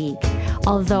after week.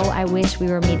 Although I wish we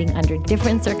were meeting under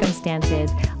different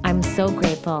circumstances, I'm so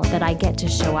grateful that I get to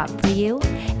show up for you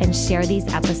and share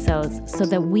these episodes so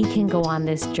that we can go on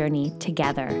this journey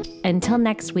together. Until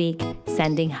next week,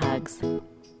 sending hugs.